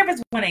 I don't care if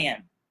it's 1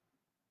 a.m.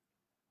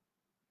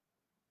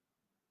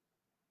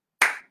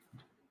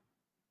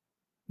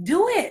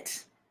 Do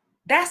it.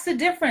 That's the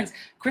difference.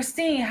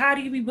 Christine, how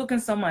do you be booking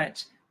so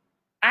much?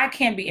 I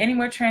can't be any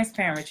more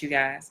transparent with you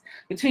guys.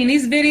 Between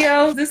these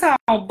videos, this how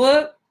I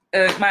book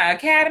my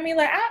academy,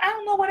 like I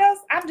don't know what else.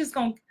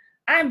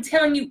 I'm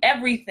telling you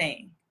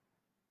everything.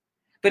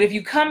 But if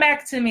you come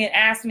back to me and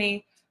ask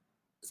me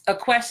a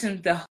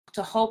question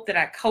to hope that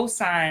I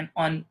co-sign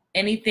on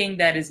anything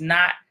that is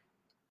not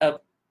a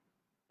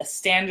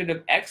standard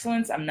of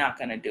excellence, I'm not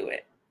going to do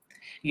it.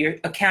 Your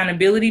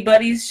accountability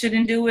buddies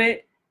shouldn't do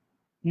it.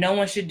 No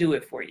one should do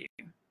it for you.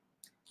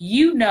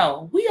 You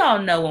know, we all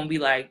know when we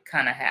like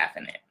kind of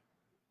halving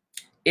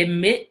it.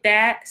 Admit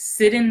that,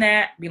 sit in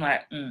that, be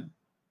like,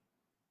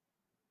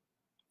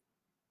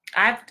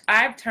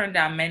 I've turned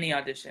down many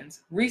auditions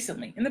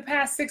recently in the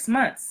past 6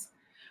 months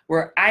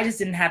where I just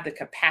didn't have the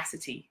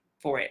capacity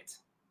for it.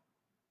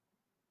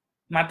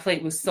 My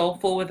plate was so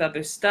full with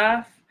other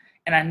stuff,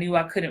 and I knew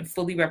I couldn't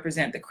fully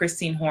represent the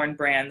Christine Horn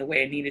brand the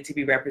way it needed to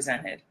be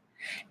represented.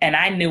 And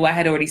I knew I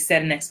had already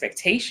set an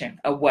expectation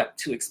of what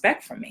to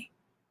expect from me.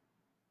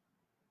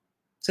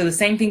 So the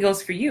same thing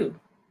goes for you.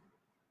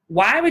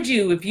 Why would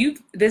you,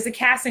 there's a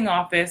casting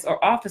office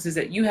or offices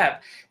that you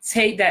have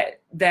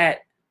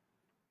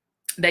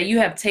that you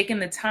have taken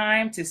the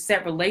time to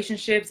set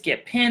relationships,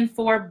 get pinned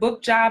for,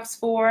 book jobs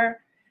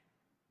for,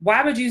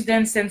 why would you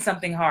then send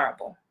something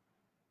horrible?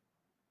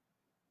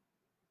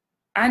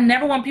 I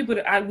never want people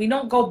to, we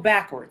don't go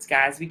backwards,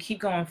 guys. We keep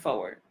going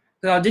forward.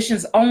 The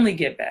auditions only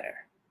get better.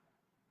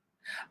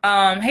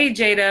 Hey,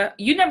 Jada,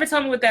 you never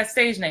told me what that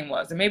stage name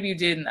was, or maybe you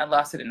did and I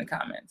lost it in the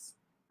comments.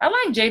 I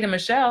like Jada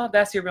Michelle, if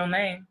that's your real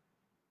name.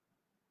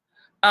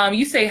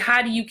 You say,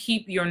 how do you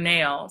keep your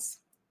nails?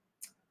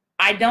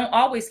 I don't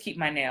always keep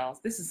my nails.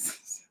 This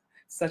is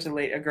such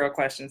a girl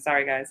question.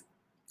 Sorry, guys.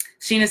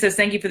 Sheena says,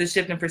 thank you for the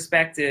shift in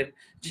perspective.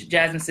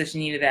 Jasmine says she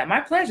needed that. My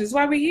pleasure. That's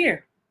why we're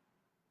here.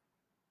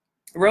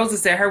 Rosa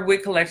said her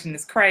wig collection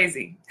is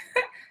crazy.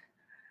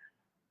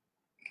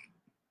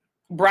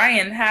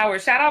 Brian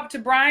Howard. Shout out to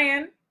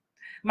Brian,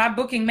 my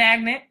booking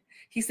magnet.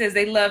 He says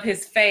they love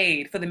his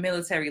fade for the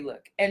military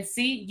look. And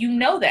see, you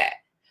know that.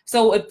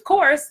 So, of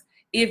course,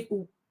 if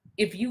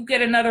you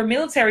get another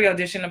military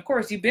audition, of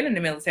course, you've been in the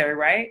military,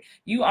 right?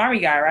 You Army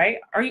guy, right?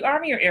 Are you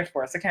Army or Air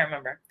Force? I can't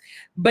remember.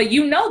 But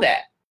you know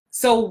that.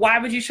 So why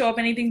would you show up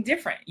anything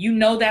different? You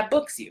know that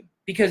books you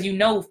because you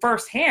know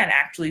firsthand,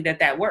 actually,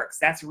 that works.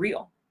 That's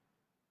real.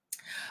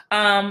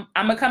 I'm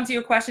going to come to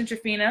your question,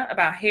 Trafina,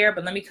 about hair,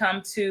 but let me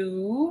come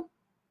to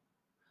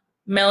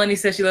Melanie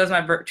says she loves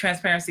my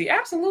transparency.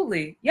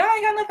 Absolutely. Y'all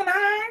ain't got nothing to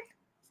hide.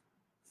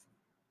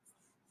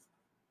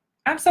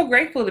 I'm so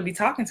grateful to be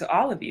talking to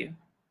all of you.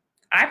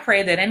 I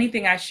pray that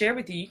anything I share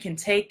with you, you can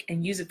take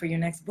and use it for your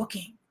next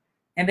booking.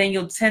 And then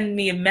you'll send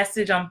me a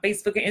message on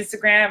Facebook and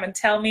Instagram and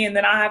tell me, and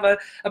then I'll have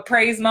a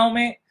praise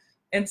moment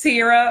and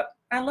tear up.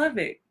 I love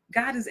it.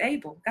 God is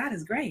able. God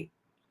is great.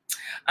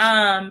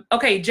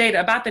 Okay, Jada,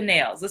 about the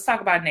nails. Let's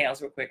talk about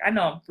nails real quick. I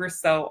know we're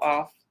so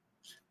off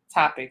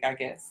topic, I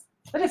guess,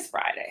 but it's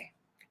Friday.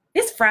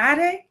 It's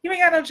Friday. You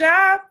ain't got no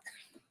job.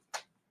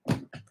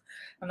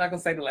 I'm not going to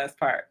say the last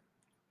part.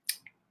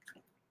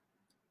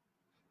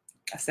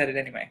 I said it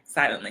anyway,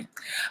 silently.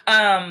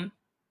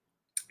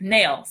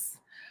 Nails.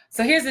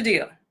 So here's the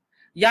deal.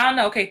 Y'all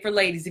know, okay, for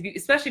ladies,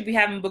 especially if you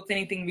haven't booked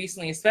anything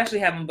recently, especially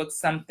haven't booked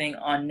something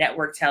on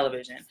network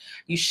television,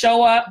 you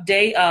show up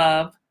day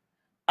of,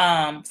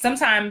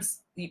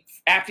 sometimes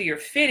after you're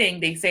fitting,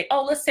 they say,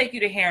 oh, let's take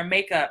you to hair and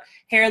makeup.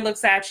 Hair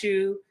looks at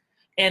you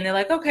and they're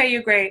like, okay,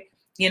 you're great.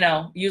 You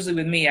know, usually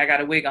with me, I got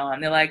a wig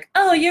on. They're like,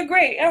 oh, you're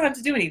great. I don't have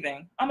to do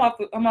anything. I'm off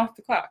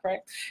the clock, right?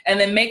 And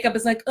then makeup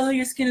is like, oh,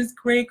 your skin is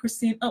great,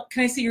 Christine. Oh,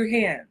 can I see your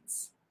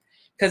hands?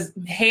 Because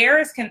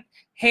makeup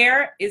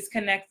is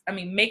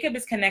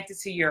connected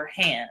to your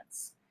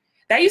hands.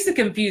 That used to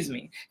confuse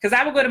me because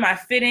I would go to my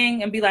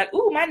fitting and be like,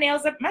 ooh, my nail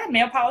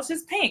polish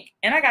is pink.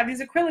 And I got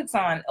these acrylics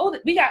on. Oh,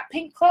 we got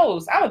pink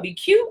clothes. I would be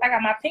cute. I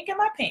got my pink and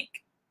my pink.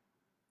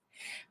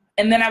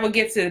 And then I would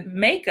get to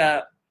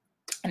makeup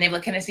and they'd be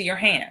like, can I see your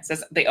hands?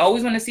 They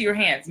always want to see your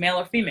hands, male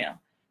or female,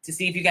 to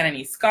see if you got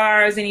any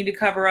scars they need to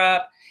cover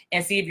up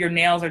and see if your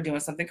nails are doing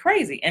something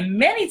crazy. And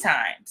many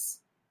times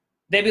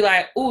they'd be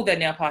like, ooh, that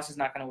nail polish is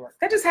not going to work.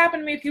 That just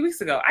happened to me a few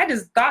weeks ago. I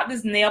just thought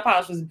this nail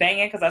polish was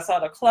banging because I saw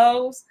the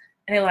clothes.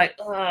 And they're like,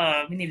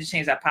 we need to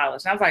change that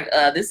polish. And I was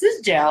like, this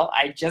is gel.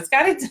 I just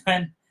got it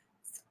done.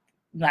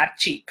 Not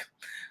cheap.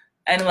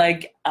 And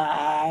like,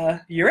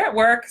 you're at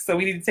work, so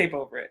we need to tape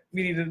over it.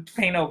 We need to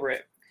paint over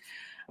it.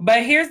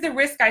 But here's the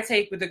risk I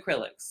take with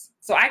acrylics.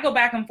 So I go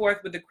back and forth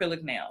with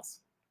acrylic nails.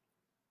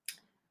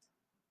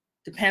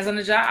 Depends on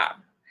the job.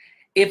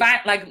 If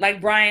I, like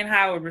Brian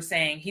Howard was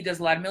saying, he does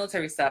a lot of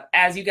military stuff.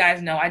 As you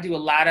guys know, I do a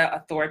lot of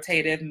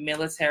authoritative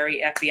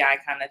military FBI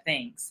kind of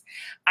things.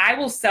 I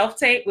will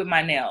self-tape with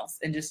my nails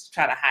and just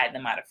try to hide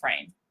them out of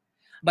frame.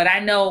 But I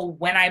know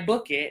when I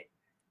book it,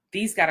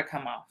 these got to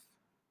come off.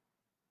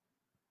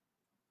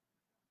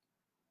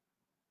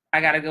 I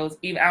got to go,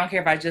 I don't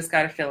care if I just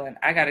got a fill-in.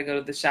 I got to go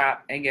to the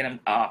shop and get them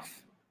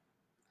off.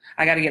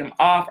 I got to get them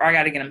off, or I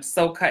got to get them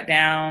so cut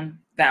down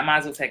that I might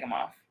as well take them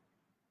off.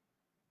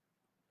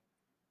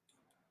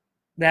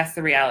 That's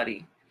the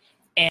reality.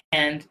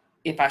 And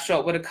if I show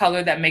up with a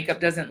color that makeup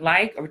doesn't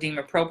like or deem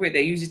appropriate,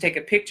 they usually take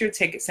a picture,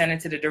 send it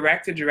to the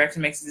director. Director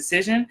makes a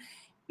decision.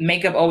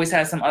 Makeup always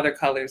has some other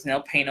colors, and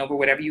they'll paint over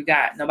whatever you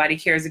got. Nobody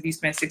cares if you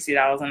spend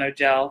 $60 on a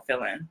gel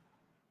fill-in.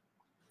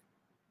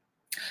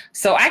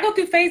 So I go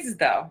through phases,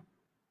 though.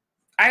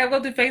 I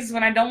go through phases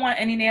when I don't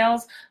want any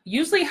nails.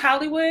 Usually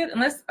Hollywood,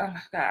 unless, oh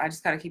my God, I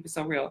just got to keep it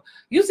so real.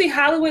 Usually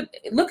Hollywood,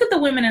 look at the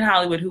women in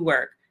Hollywood who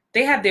work.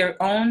 They have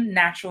their own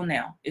natural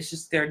nail. It's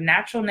just their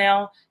natural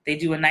nail. They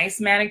do a nice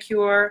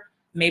manicure,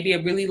 maybe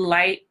a really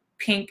light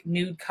pink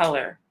nude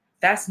color.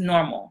 That's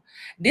normal.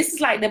 This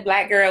is like the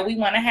black girl we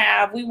want to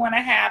have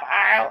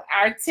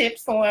our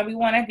tips on. We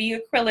want to be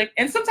acrylic.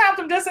 And sometimes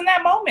I'm just in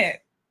that moment.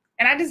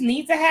 And I just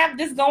need to have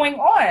this going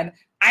on.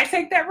 I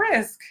take that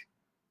risk.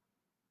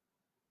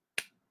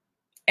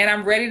 And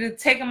I'm ready to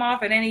take them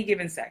off at any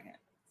given second.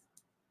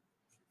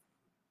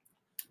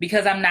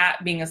 Because I'm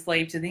not being a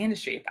slave to the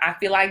industry. If I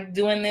feel like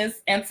doing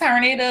this and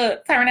turn it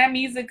up, turn that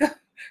music up.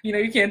 You know,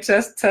 you can't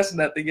just touch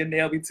nothing. Your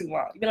nail be too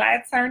long. You be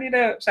like, turn it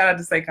up. Shout out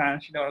to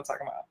Saycon. She know what I'm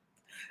talking about.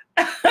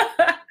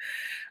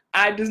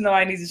 I just know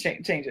I need to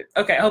change it.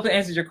 Okay, I hope that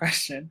answers your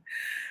question.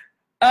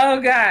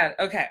 Oh, God.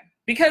 Okay.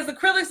 Because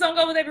acrylics don't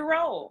go with every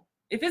role.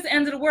 If it's the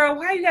end of the world,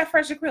 why you got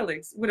fresh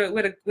acrylics with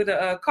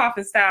a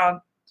coffin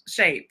style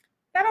shape?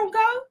 That don't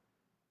go.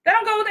 That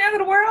don't go with the end of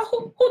the world.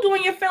 Who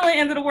doing your fill-in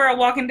end of the world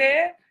Walking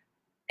Dead?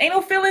 Ain't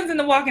no feelings in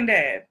The Walking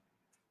Dead.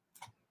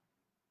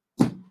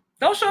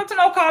 Don't show up to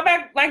no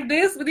callback like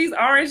this with these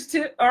orange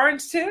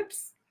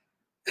tips.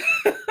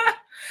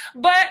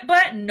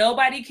 But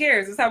nobody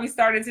cares. That's how we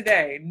started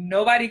today.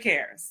 Nobody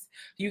cares.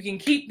 You can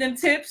keep them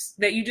tips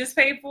that you just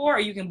paid for, or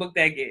you can book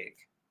that gig.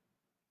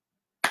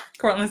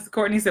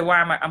 Courtney said,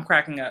 why am I'm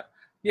cracking up?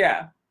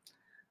 Yeah.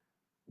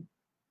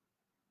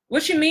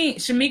 What you mean?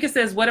 Shamika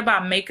says, what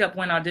about makeup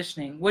when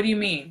auditioning? What do you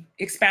mean?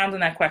 Expound on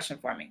that question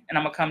for me. And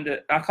I'll come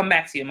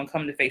back to you. I'm gonna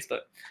come to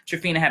Facebook.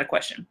 Trafina had a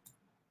question.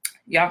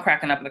 Y'all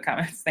cracking up in the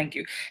comments. Thank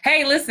you.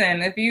 Hey,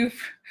 listen, if you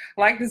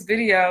like this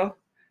video,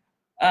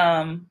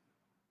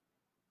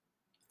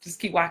 just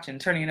keep watching,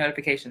 turning your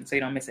notifications so you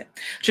don't miss it.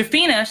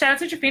 Trafina, shout out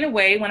to Trafina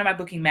Wade, one of my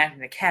Booking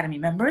Magnet Academy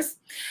members.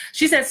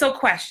 She said, so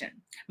question.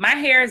 My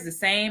hair is the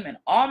same in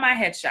all my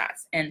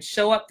headshots and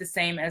show up the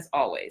same as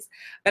always.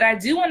 But I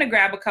do want to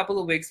grab a couple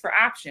of wigs for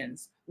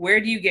options. Where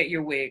do you get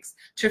your wigs?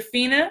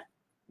 Trafina,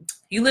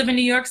 you live in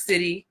New York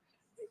City,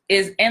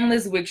 is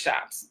endless wig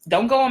shops.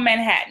 Don't go in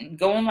Manhattan.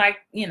 Go in like,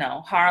 you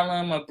know,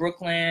 Harlem or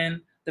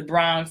Brooklyn, the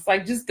Bronx,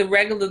 like just the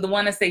regular, the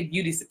one that say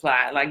beauty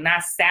supply, like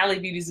not Sally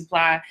Beauty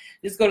Supply.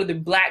 Just go to the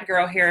black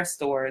girl hair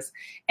stores.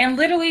 And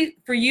literally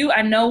for you,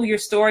 I know your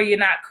story, you're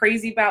not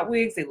crazy about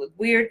wigs. They look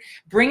weird.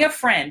 Bring a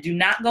friend. Do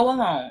not go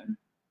alone.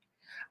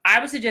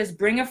 I would suggest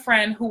bring a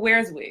friend who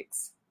wears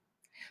wigs.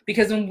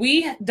 Because when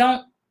we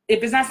don't,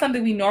 if it's not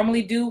something we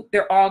normally do,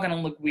 they're all going to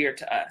look weird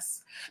to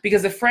us.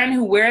 Because a friend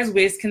who wears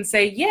wigs can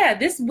say, yeah,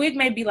 this wig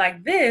may be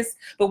like this,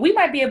 but we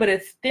might be able to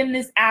thin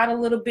this out a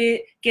little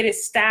bit, get it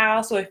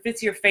styled so it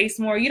fits your face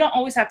more. You don't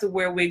always have to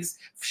wear wigs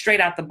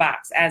straight out the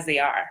box as they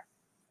are.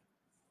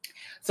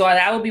 So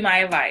that would be my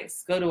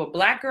advice. Go to a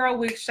black girl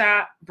wig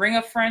shop, bring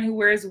a friend who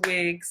wears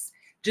wigs,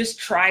 just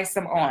try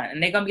some on.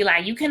 And they're going to be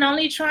like, you can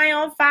only try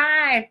on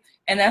 5.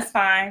 And that's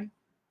fine.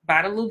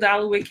 Buy the little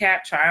dollar wig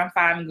cap, try on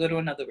 5, and go to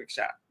another wig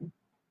shop.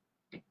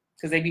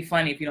 Because they'd be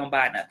funny if you don't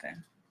buy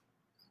nothing.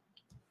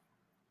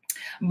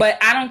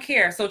 But I don't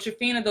care. So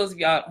Trafina, those of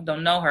y'all who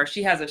don't know her,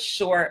 she has a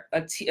short,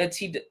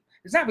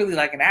 it's not really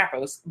like an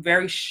afro. It's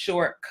very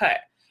short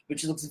cut.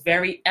 which looks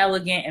very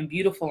elegant and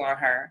beautiful on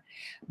her.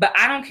 But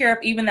I don't care if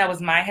even that was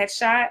my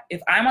headshot.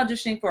 If I'm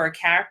auditioning for a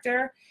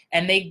character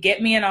and they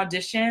get me an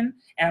audition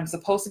and I'm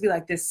supposed to be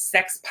like this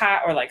sex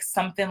pot or like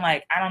something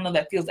like, I don't know,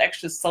 that feels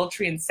extra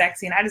sultry and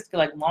sexy, and I just feel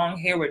like long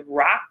hair would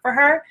rock for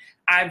her,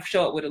 I'd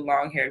show up with a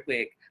long haired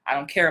wig. I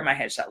don't care what my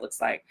headshot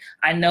looks like.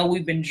 I know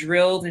we've been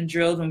drilled and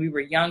drilled when we were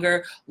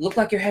younger. Look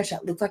like your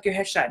headshot, look like your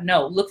headshot.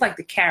 No, look like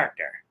the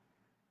character.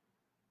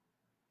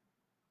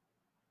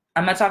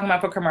 I'm not talking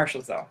about for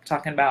commercials, though. I'm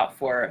talking about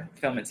for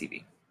film and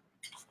TV.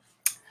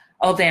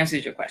 I hope that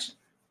answers your question.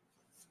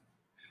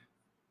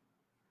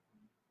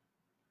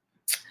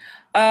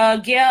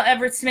 Gail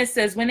Everett Smith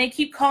says, when they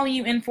keep calling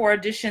you in for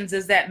auditions,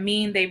 does that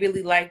mean they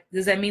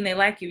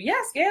like you?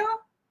 Yes, Gail.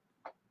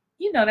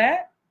 You know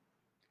that.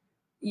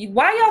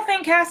 Why y'all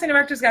think casting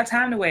directors got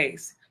time to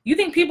waste? You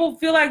think people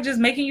feel like just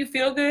making you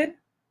feel good?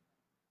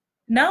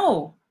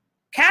 No.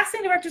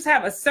 Casting directors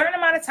have a certain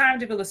amount of time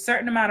to fill a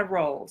certain amount of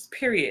roles,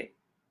 period.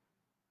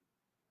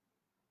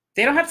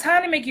 They don't have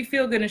time to make you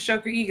feel good and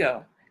stroke your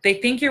ego. They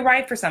think you're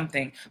right for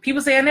something.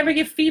 People say, I never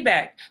get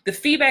feedback. The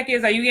feedback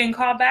is, are you getting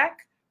called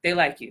back? They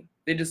like you.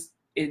 It just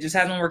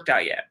hasn't worked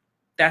out yet.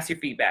 That's your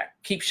feedback.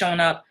 Keep showing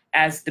up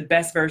as the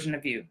best version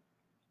of you.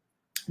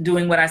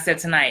 Doing what I said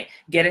tonight.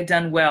 Get it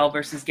done well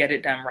versus get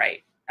it done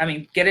right. I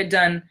mean, get it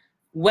done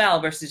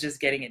well versus just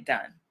getting it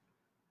done.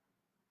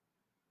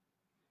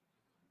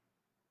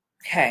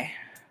 Okay.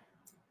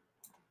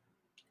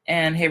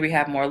 And here we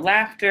have more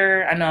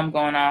laughter. I know I'm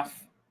going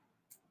off,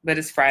 but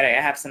it's Friday.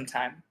 I have some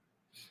time.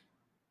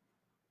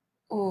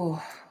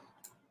 Oh,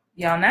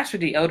 y'all,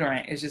 natural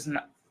deodorant is just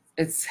not,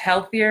 it's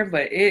healthier,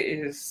 but it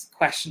is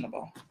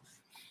questionable.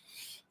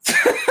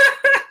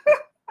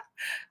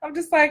 I'm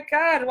just like,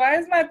 God, why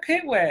is my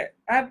pit wet?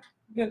 I've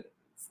been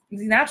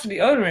natural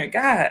deodorant,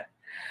 God.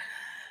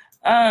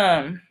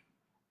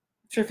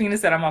 Trifina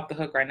said I'm off the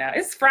hook right now.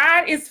 It's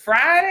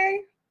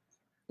Friday.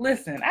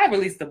 Listen, I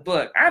released a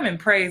book. I'm in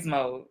praise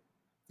mode.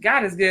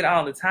 God is good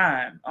all the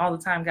time. All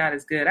the time, God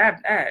is good.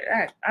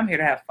 I'm here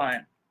to have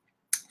fun.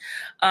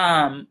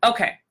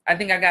 Okay, I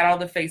think I got all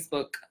the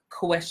Facebook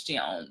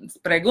questions.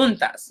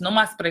 Preguntas. No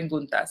más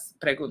preguntas.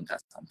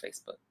 Preguntas on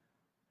Facebook.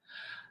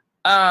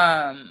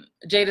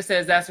 Jada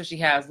says that's what she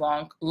has.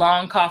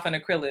 Long coffin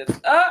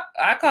acrylics. Oh,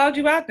 I called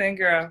you out then,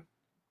 girl.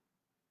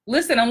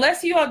 Listen,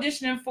 unless you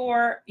auditioning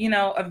for,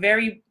 a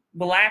very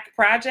black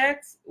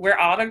project where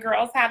all the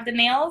girls have the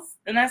nails,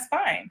 then that's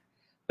fine.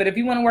 But if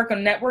you want to work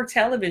on network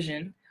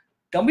television,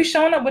 don't be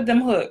showing up with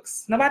them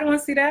hooks. Nobody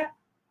wants to see that.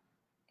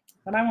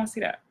 Nobody wants to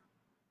see that.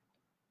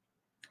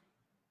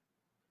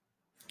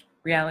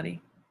 Reality.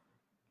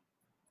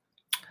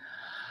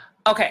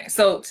 Okay,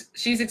 so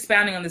she's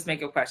expounding on this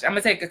makeup question. I'm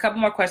gonna take a couple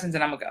more questions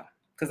and I'm gonna go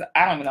because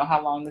I don't even know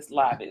how long this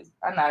live is.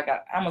 I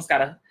almost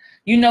gotta,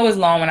 it's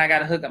long when I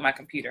gotta hook up my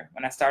computer.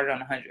 When I started on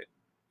 100,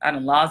 I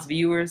done lost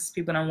viewers.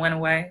 People done went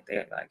away.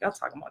 They're like, y'all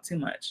talking about too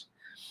much.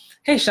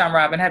 Hey, Sean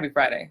Robin, happy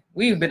Friday.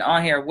 We've been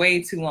on here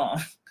way too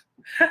long.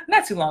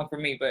 Not too long for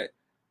me, but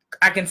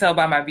I can tell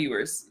by my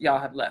viewers, y'all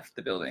have left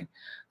the building.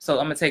 So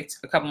I'm gonna take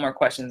a couple more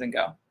questions and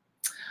go.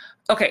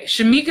 Okay,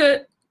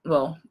 Shamika,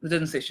 well, it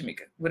doesn't say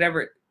Shamika,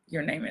 whatever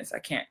your name is. I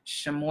can't.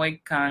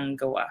 Shamoy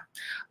Kangawa.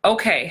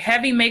 Okay,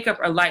 heavy makeup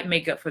or light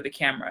makeup for the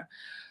camera?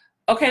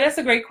 Okay, that's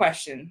a great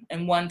question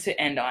and one to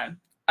end on.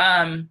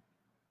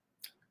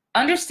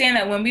 Understand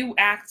that when we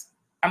act,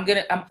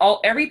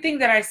 everything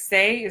that I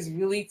say is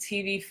really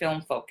TV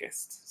film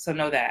focused. So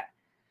know that.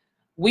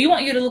 We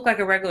want you to look like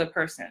a regular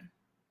person.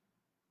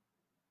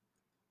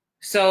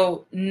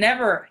 So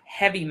never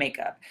heavy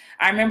makeup.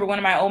 I remember one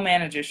of my old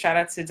managers, shout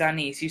out to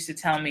Denise, used to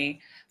tell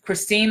me,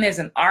 Christine, there's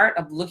an art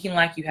of looking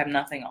like you have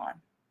nothing on.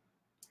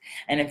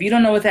 And if you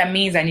don't know what that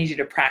means, I need you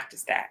to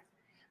practice that.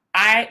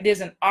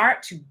 There's an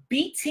art to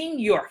beating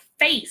your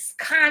face,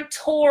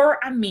 contour,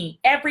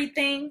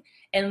 everything,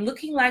 and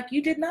looking like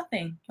you did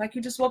nothing, like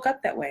you just woke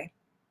up that way.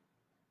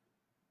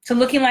 To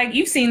looking like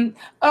you've seen,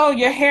 oh,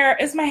 your hair,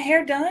 is my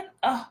hair done?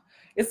 Oh,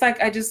 it's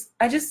like I just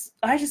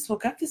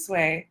woke up this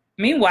way.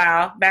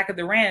 Meanwhile, back at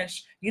the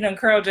ranch, you done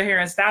curled your hair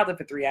and styled it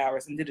for 3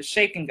 hours and did a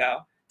shake and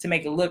go to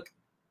make it look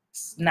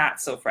not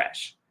so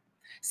fresh.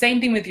 Same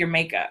thing with your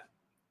makeup.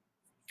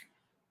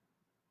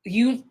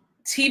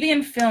 TV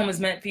and film is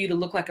meant for you to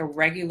look like a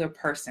regular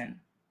person.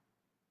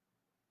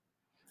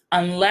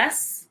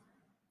 Unless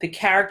the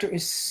character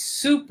is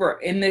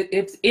super, in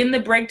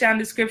the breakdown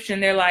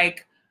description, they're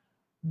like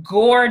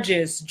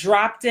gorgeous,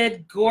 drop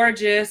dead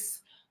gorgeous,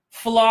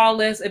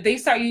 flawless. If they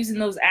start using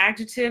those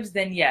adjectives,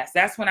 then yes,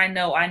 that's when I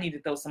know I need to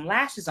throw some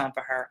lashes on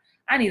for her.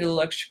 I need a little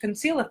extra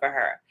concealer for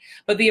her.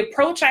 But the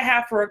approach I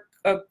have for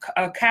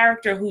a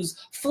character who's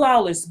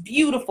flawless,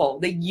 beautiful,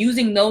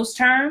 using those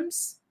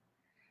terms,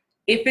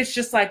 if it's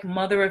just like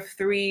mother of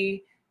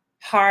 3,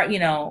 hard,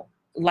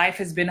 life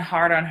has been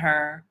hard on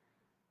her,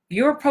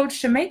 your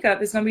approach to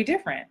makeup is going to be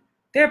different.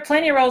 There are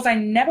plenty of roles I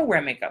never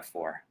wear makeup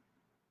for.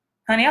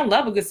 Honey, I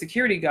love a good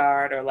security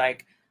guard or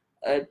like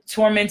a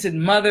tormented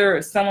mother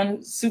or someone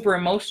who's super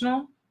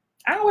emotional.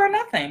 I don't wear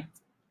nothing.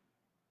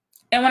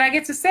 And when I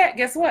get to set,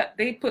 guess what?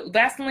 They put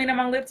Vaseline on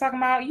my lip talking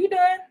about, you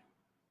done.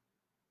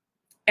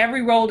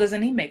 Every role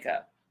doesn't need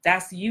makeup.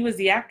 That's you as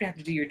the actor have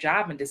to do your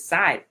job and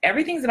decide.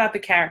 Everything's about the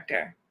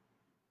character.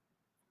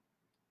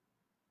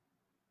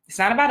 It's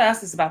not about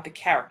us, it's about the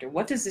character.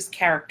 What does this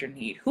character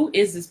need? Who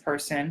is this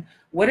person?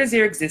 What is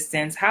their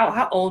existence?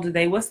 How old are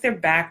they? What's their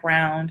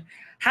background?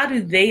 How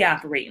do they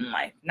operate in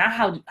life? Not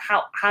how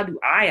do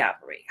I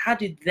operate? How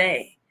do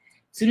they?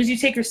 As soon as you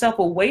take yourself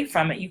away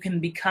from it, you can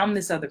become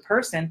this other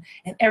person,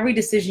 and every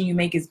decision you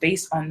make is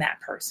based on that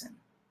person.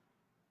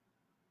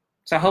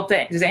 So I hope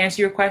that, does that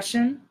answer your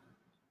question?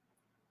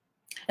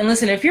 And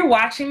listen, if you're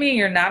watching me and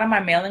you're not on my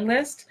mailing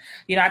list,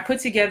 you know, I put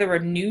together a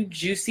new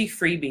juicy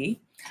freebie.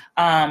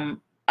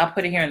 I'll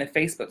put it here in the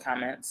Facebook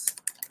comments.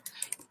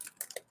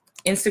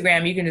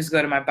 Instagram, you can just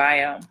go to my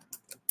bio.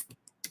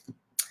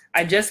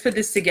 I just put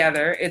this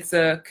together. It's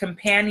a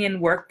companion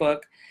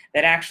workbook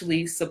that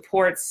actually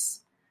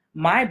supports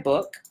my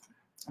book.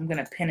 I'm going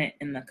to pin it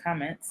in the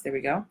comments. There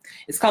we go.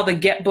 It's called the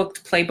Get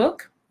Booked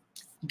Playbook.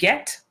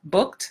 Get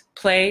Booked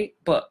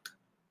Playbook.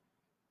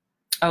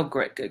 Oh,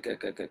 great. Good.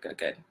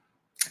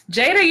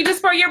 Jada, you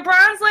just bought your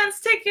bronze lens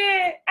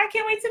ticket. I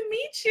can't wait to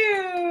meet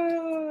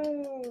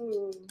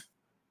you.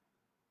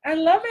 I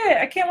love it.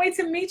 I can't wait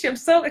to meet you.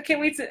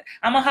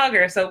 I'm a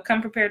hugger, so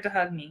come prepared to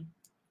hug me.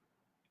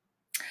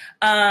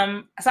 So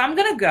I'm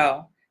going to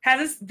go. Has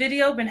this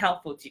video been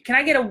helpful to you? Can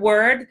I get a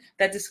word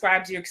that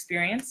describes your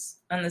experience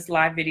on this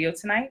live video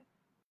tonight?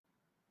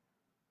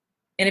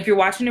 And if you're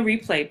watching a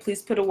replay,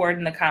 please put a word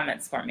in the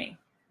comments for me.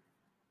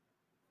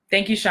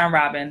 Thank you, Sean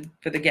Robin,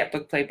 for the Get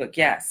Booked Playbook.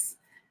 Yes.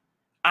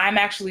 I'm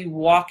actually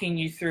walking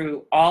you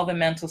through all the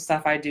mental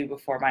stuff I do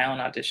before my own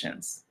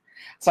auditions.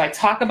 So I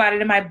talk about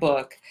it in my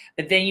book,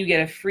 but then you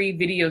get a free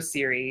video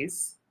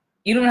series.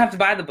 You don't have to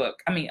buy the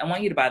book. I mean, I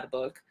want you to buy the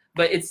book,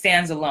 but it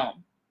stands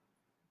alone.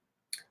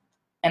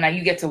 And now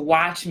you get to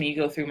watch me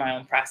go through my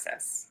own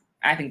process.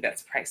 I think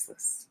that's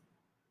priceless,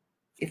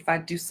 if I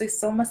do say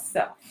so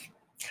myself.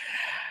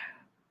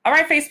 All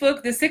right,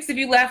 Facebook, the 6 of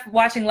you left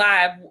watching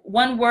live,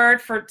 one word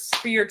for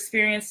your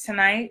experience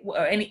tonight,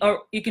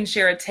 or you can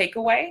share a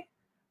takeaway.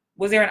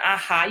 Was there an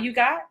aha you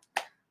got?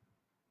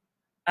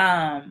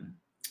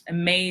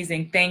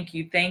 Amazing. Thank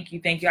you.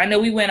 I know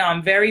we went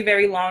on very,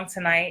 very long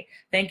tonight.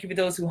 Thank you for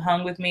those who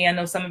hung with me. I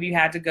know some of you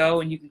had to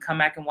go and you can come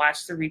back and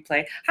watch the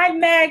replay. Hi,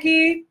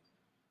 Maggie.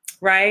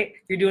 Right?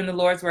 You're doing the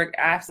Lord's work.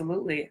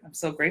 Absolutely. I'm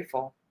so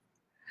grateful.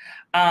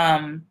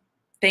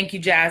 Thank you,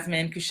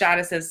 Jasmine.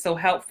 Kushada says, so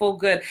helpful.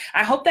 Good.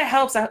 I hope that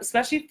helps,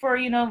 especially for,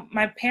 you know,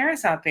 my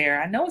parents out there.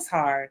 I know it's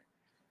hard.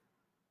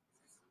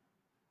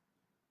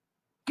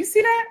 You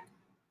see that?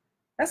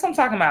 That's what I'm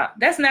talking about.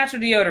 That's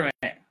natural deodorant.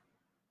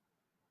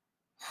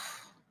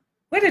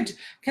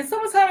 Can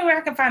someone tell me where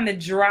I can find the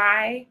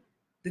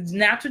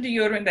natural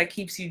deodorant that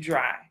keeps you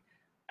dry?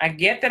 I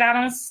get that I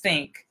don't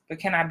stink, but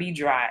can I be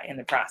dry in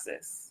the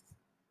process?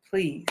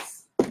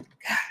 Please.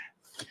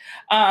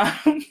 God.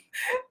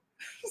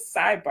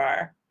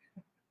 Sidebar.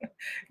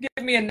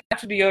 Give me a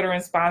natural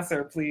deodorant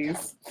sponsor,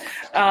 please.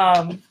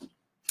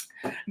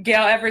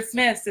 Gail Everett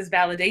Smith says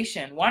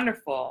validation.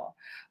 Wonderful.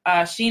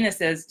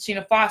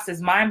 Sheena Foss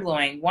says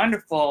mind-blowing.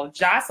 Wonderful.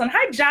 Jocelyn.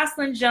 Hi,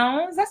 Jocelyn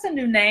Jones. That's a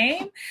new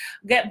name.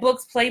 Get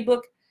Books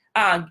Playbook.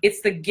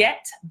 It's the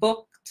Get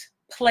Booked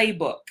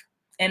Playbook.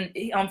 And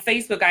on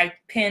Facebook, I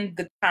pinned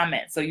the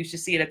comment, so you should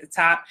see it at the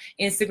top.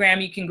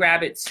 Instagram, you can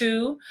grab it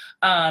too.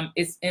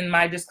 It's in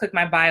just click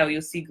my bio.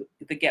 You'll see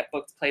the Get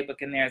Booked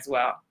Playbook in there as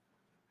well.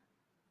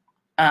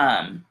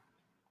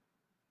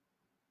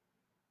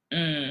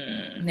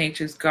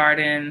 Nature's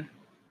Garden.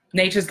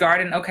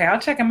 Okay, I'll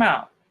check them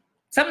out.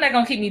 Something that's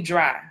gonna keep me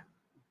dry.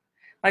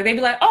 Like they be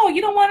like, oh,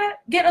 you don't want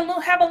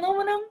to have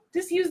aluminum?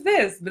 Just use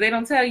this. But they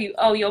don't tell you,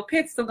 oh, your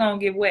pit's still gonna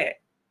get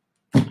wet.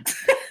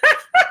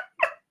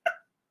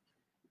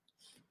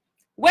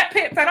 Wet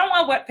pits. I don't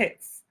want wet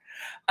pits.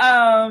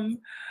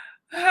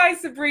 Hi,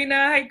 Sabrina.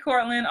 Hi,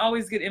 Cortland.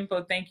 Always good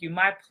info. Thank you.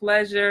 My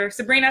pleasure.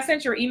 Sabrina, I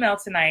sent your email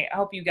tonight. I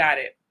hope you got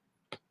it.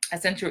 I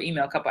sent your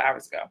email a couple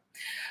hours ago.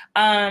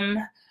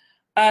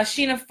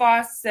 Sheena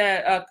Foss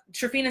said,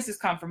 Trifina says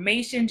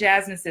confirmation.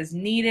 Jasmine says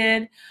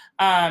needed.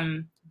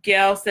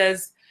 Gail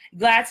says,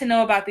 glad to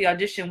know about the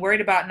audition.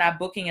 Worried about not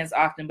booking as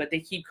often, but they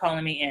keep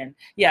calling me in.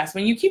 Yes,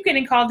 when you keep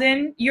getting called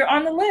in, you're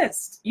on the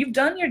list. You've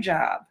done your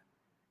job.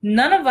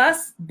 None of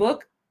us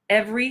book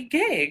every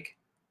gig.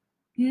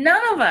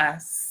 None of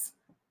us.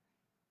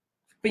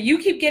 But you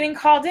keep getting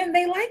called in,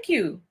 they like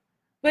you.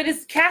 But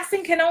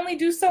casting can only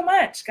do so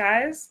much,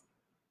 guys.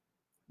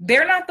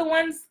 They're not the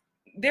ones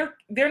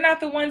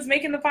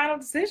making the final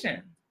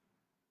decision.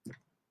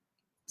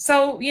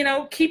 So, you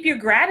know, keep your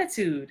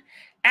gratitude.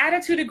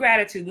 Attitude of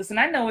gratitude. Listen,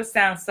 I know it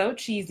sounds so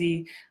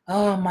cheesy.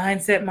 Oh,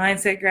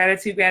 mindset,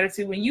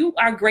 gratitude. When you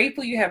are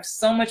grateful, you have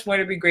so much more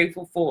to be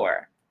grateful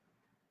for.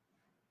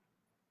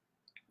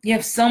 You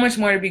have so much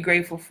more to be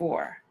grateful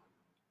for.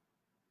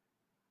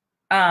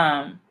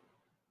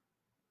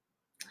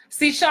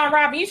 See, Sean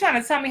Robin, you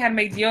trying to tell me how to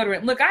make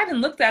deodorant. Look, I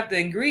didn't look at the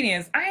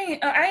ingredients.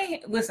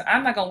 Listen,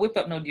 I'm not going to whip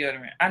up no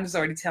deodorant. I'm just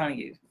already telling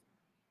you.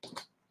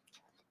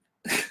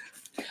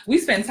 We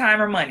spend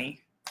time or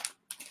money.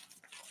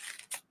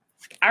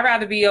 I'd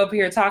rather be up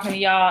here talking to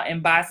y'all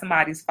and buy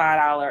somebody's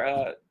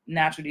 $5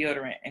 natural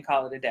deodorant and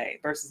call it a day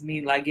versus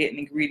me like getting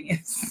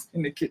ingredients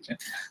in the kitchen.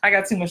 I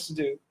got too much to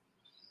do.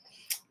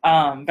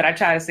 But I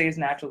try to stay as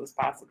natural as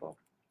possible.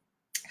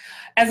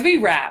 As we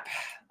wrap,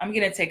 I'm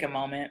going to take a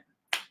moment.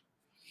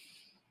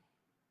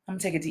 I'm going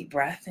to take a deep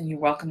breath, and you're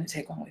welcome to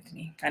take one with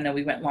me. I know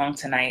we went long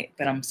tonight,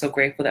 but I'm so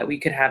grateful that we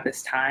could have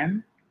this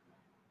time.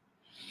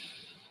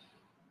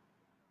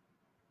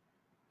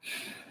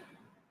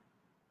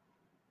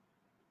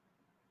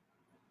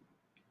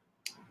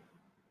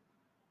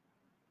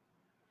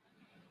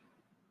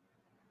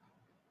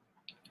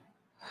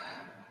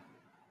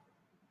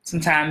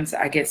 Sometimes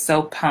I get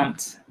so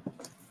pumped,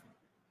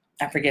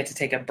 I forget to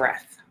take a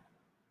breath.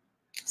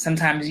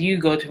 Sometimes you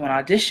go to an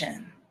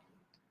audition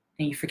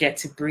and you forget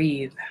to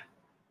breathe,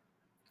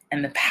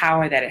 and the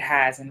power that it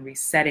has in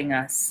resetting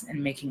us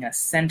and making us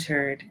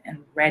centered and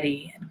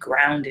ready and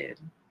grounded.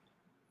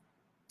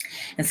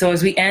 And so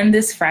as we end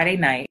this Friday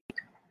night,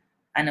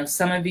 I know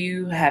some of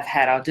you have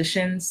had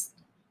auditions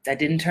that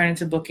didn't turn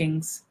into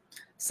bookings.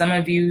 Some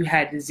of you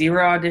had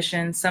 0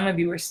 auditions. Some of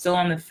you are still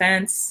on the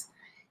fence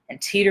and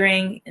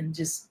teetering and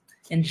just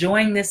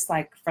enjoying this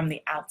like from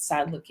the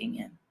outside looking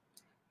in.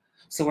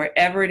 So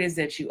wherever it is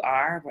that you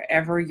are,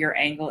 wherever your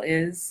angle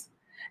is,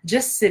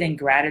 just sit in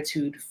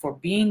gratitude for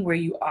being where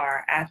you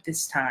are at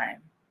this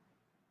time.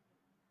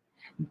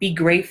 Be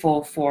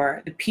grateful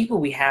for the people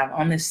we have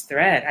on this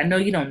thread. I know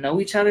you don't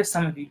know each other.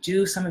 Some of you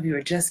do. Some of you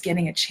are just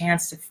getting a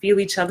chance to feel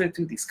each other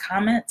through these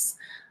comments.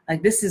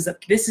 Like this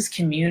is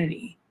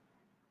community.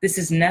 This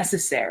is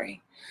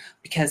necessary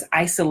because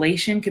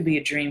isolation could be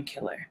a dream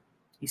killer.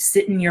 You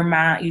sit in your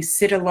mind, you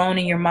sit alone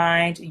in your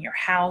mind, in your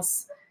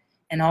house,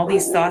 and all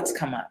these thoughts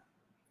come up.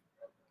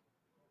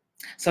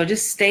 So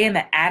just stay in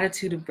the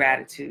attitude of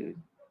gratitude.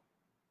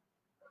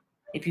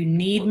 If you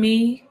need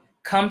me,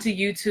 come to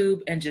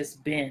YouTube and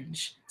just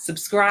binge.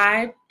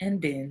 Subscribe and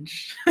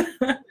binge.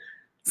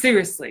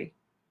 Seriously.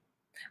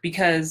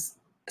 Because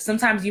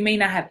sometimes you may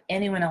not have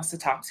anyone else to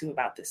talk to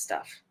about this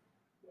stuff.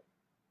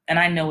 And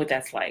I know what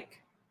that's like.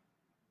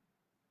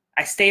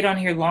 I stayed on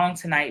here long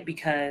tonight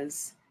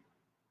because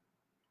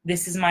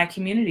this is my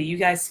community. You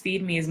guys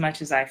feed me as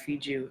much as I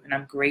feed you, and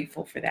I'm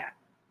grateful for that.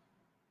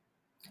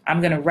 I'm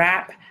going to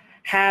wrap.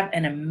 Have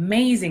an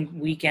amazing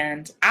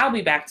weekend. I'll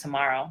be back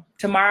tomorrow.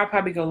 Tomorrow I'll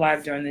probably go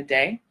live during the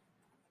day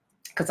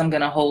because I'm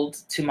going to hold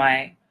to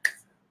my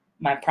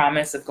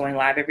promise of going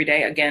live every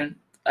day. Again,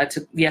 I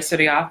took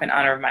yesterday off in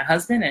honor of my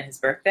husband and his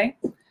birthday.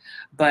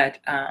 But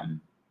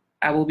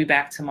I will be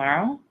back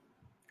tomorrow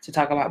to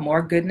talk about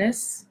more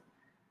goodness.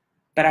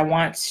 But I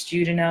want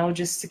you to know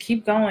just to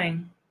keep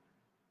going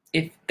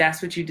if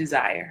that's what you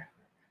desire.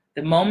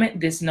 The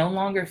moment this no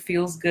longer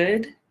feels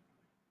good,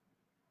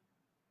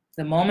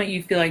 the moment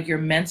you feel like your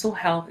mental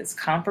health is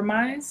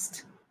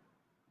compromised,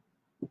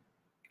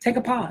 take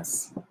a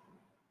pause.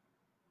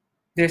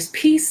 There's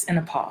peace in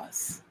a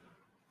pause.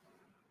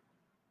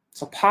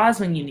 So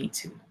pause when you need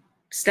to.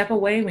 Step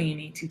away when you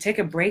need to. Take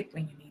a break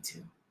when you need to.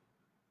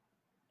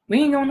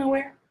 We ain't going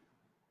nowhere.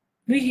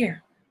 We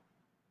here.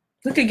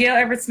 Look at Gail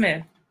Everett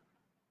Smith.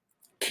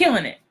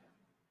 Killing it.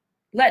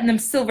 Letting them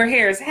silver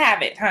hairs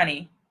have it,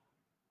 honey.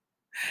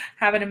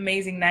 Have an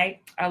amazing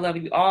night. I love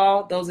you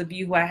all, those of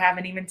you who I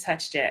haven't even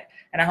touched yet.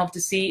 And I hope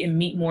to see and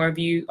meet more of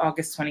you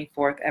August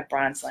 24th at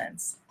Bronze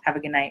Lens. Have a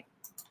good night.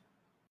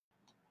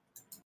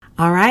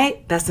 All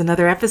right, that's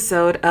another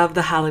episode of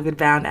the Hollywood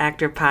Bound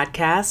Actor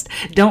Podcast.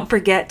 Don't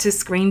forget to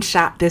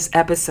screenshot this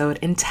episode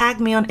and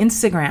tag me on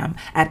Instagram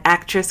at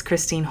actress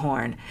Christine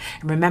Horn.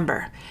 And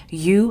remember,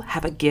 you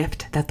have a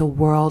gift that the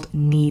world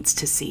needs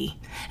to see.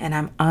 And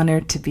I'm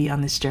honored to be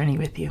on this journey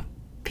with you.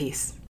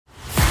 Peace.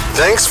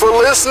 Thanks for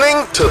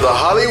listening to the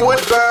Hollywood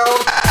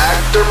Bound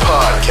Actor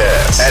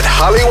Podcast at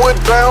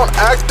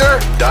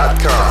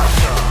HollywoodBoundActor.com.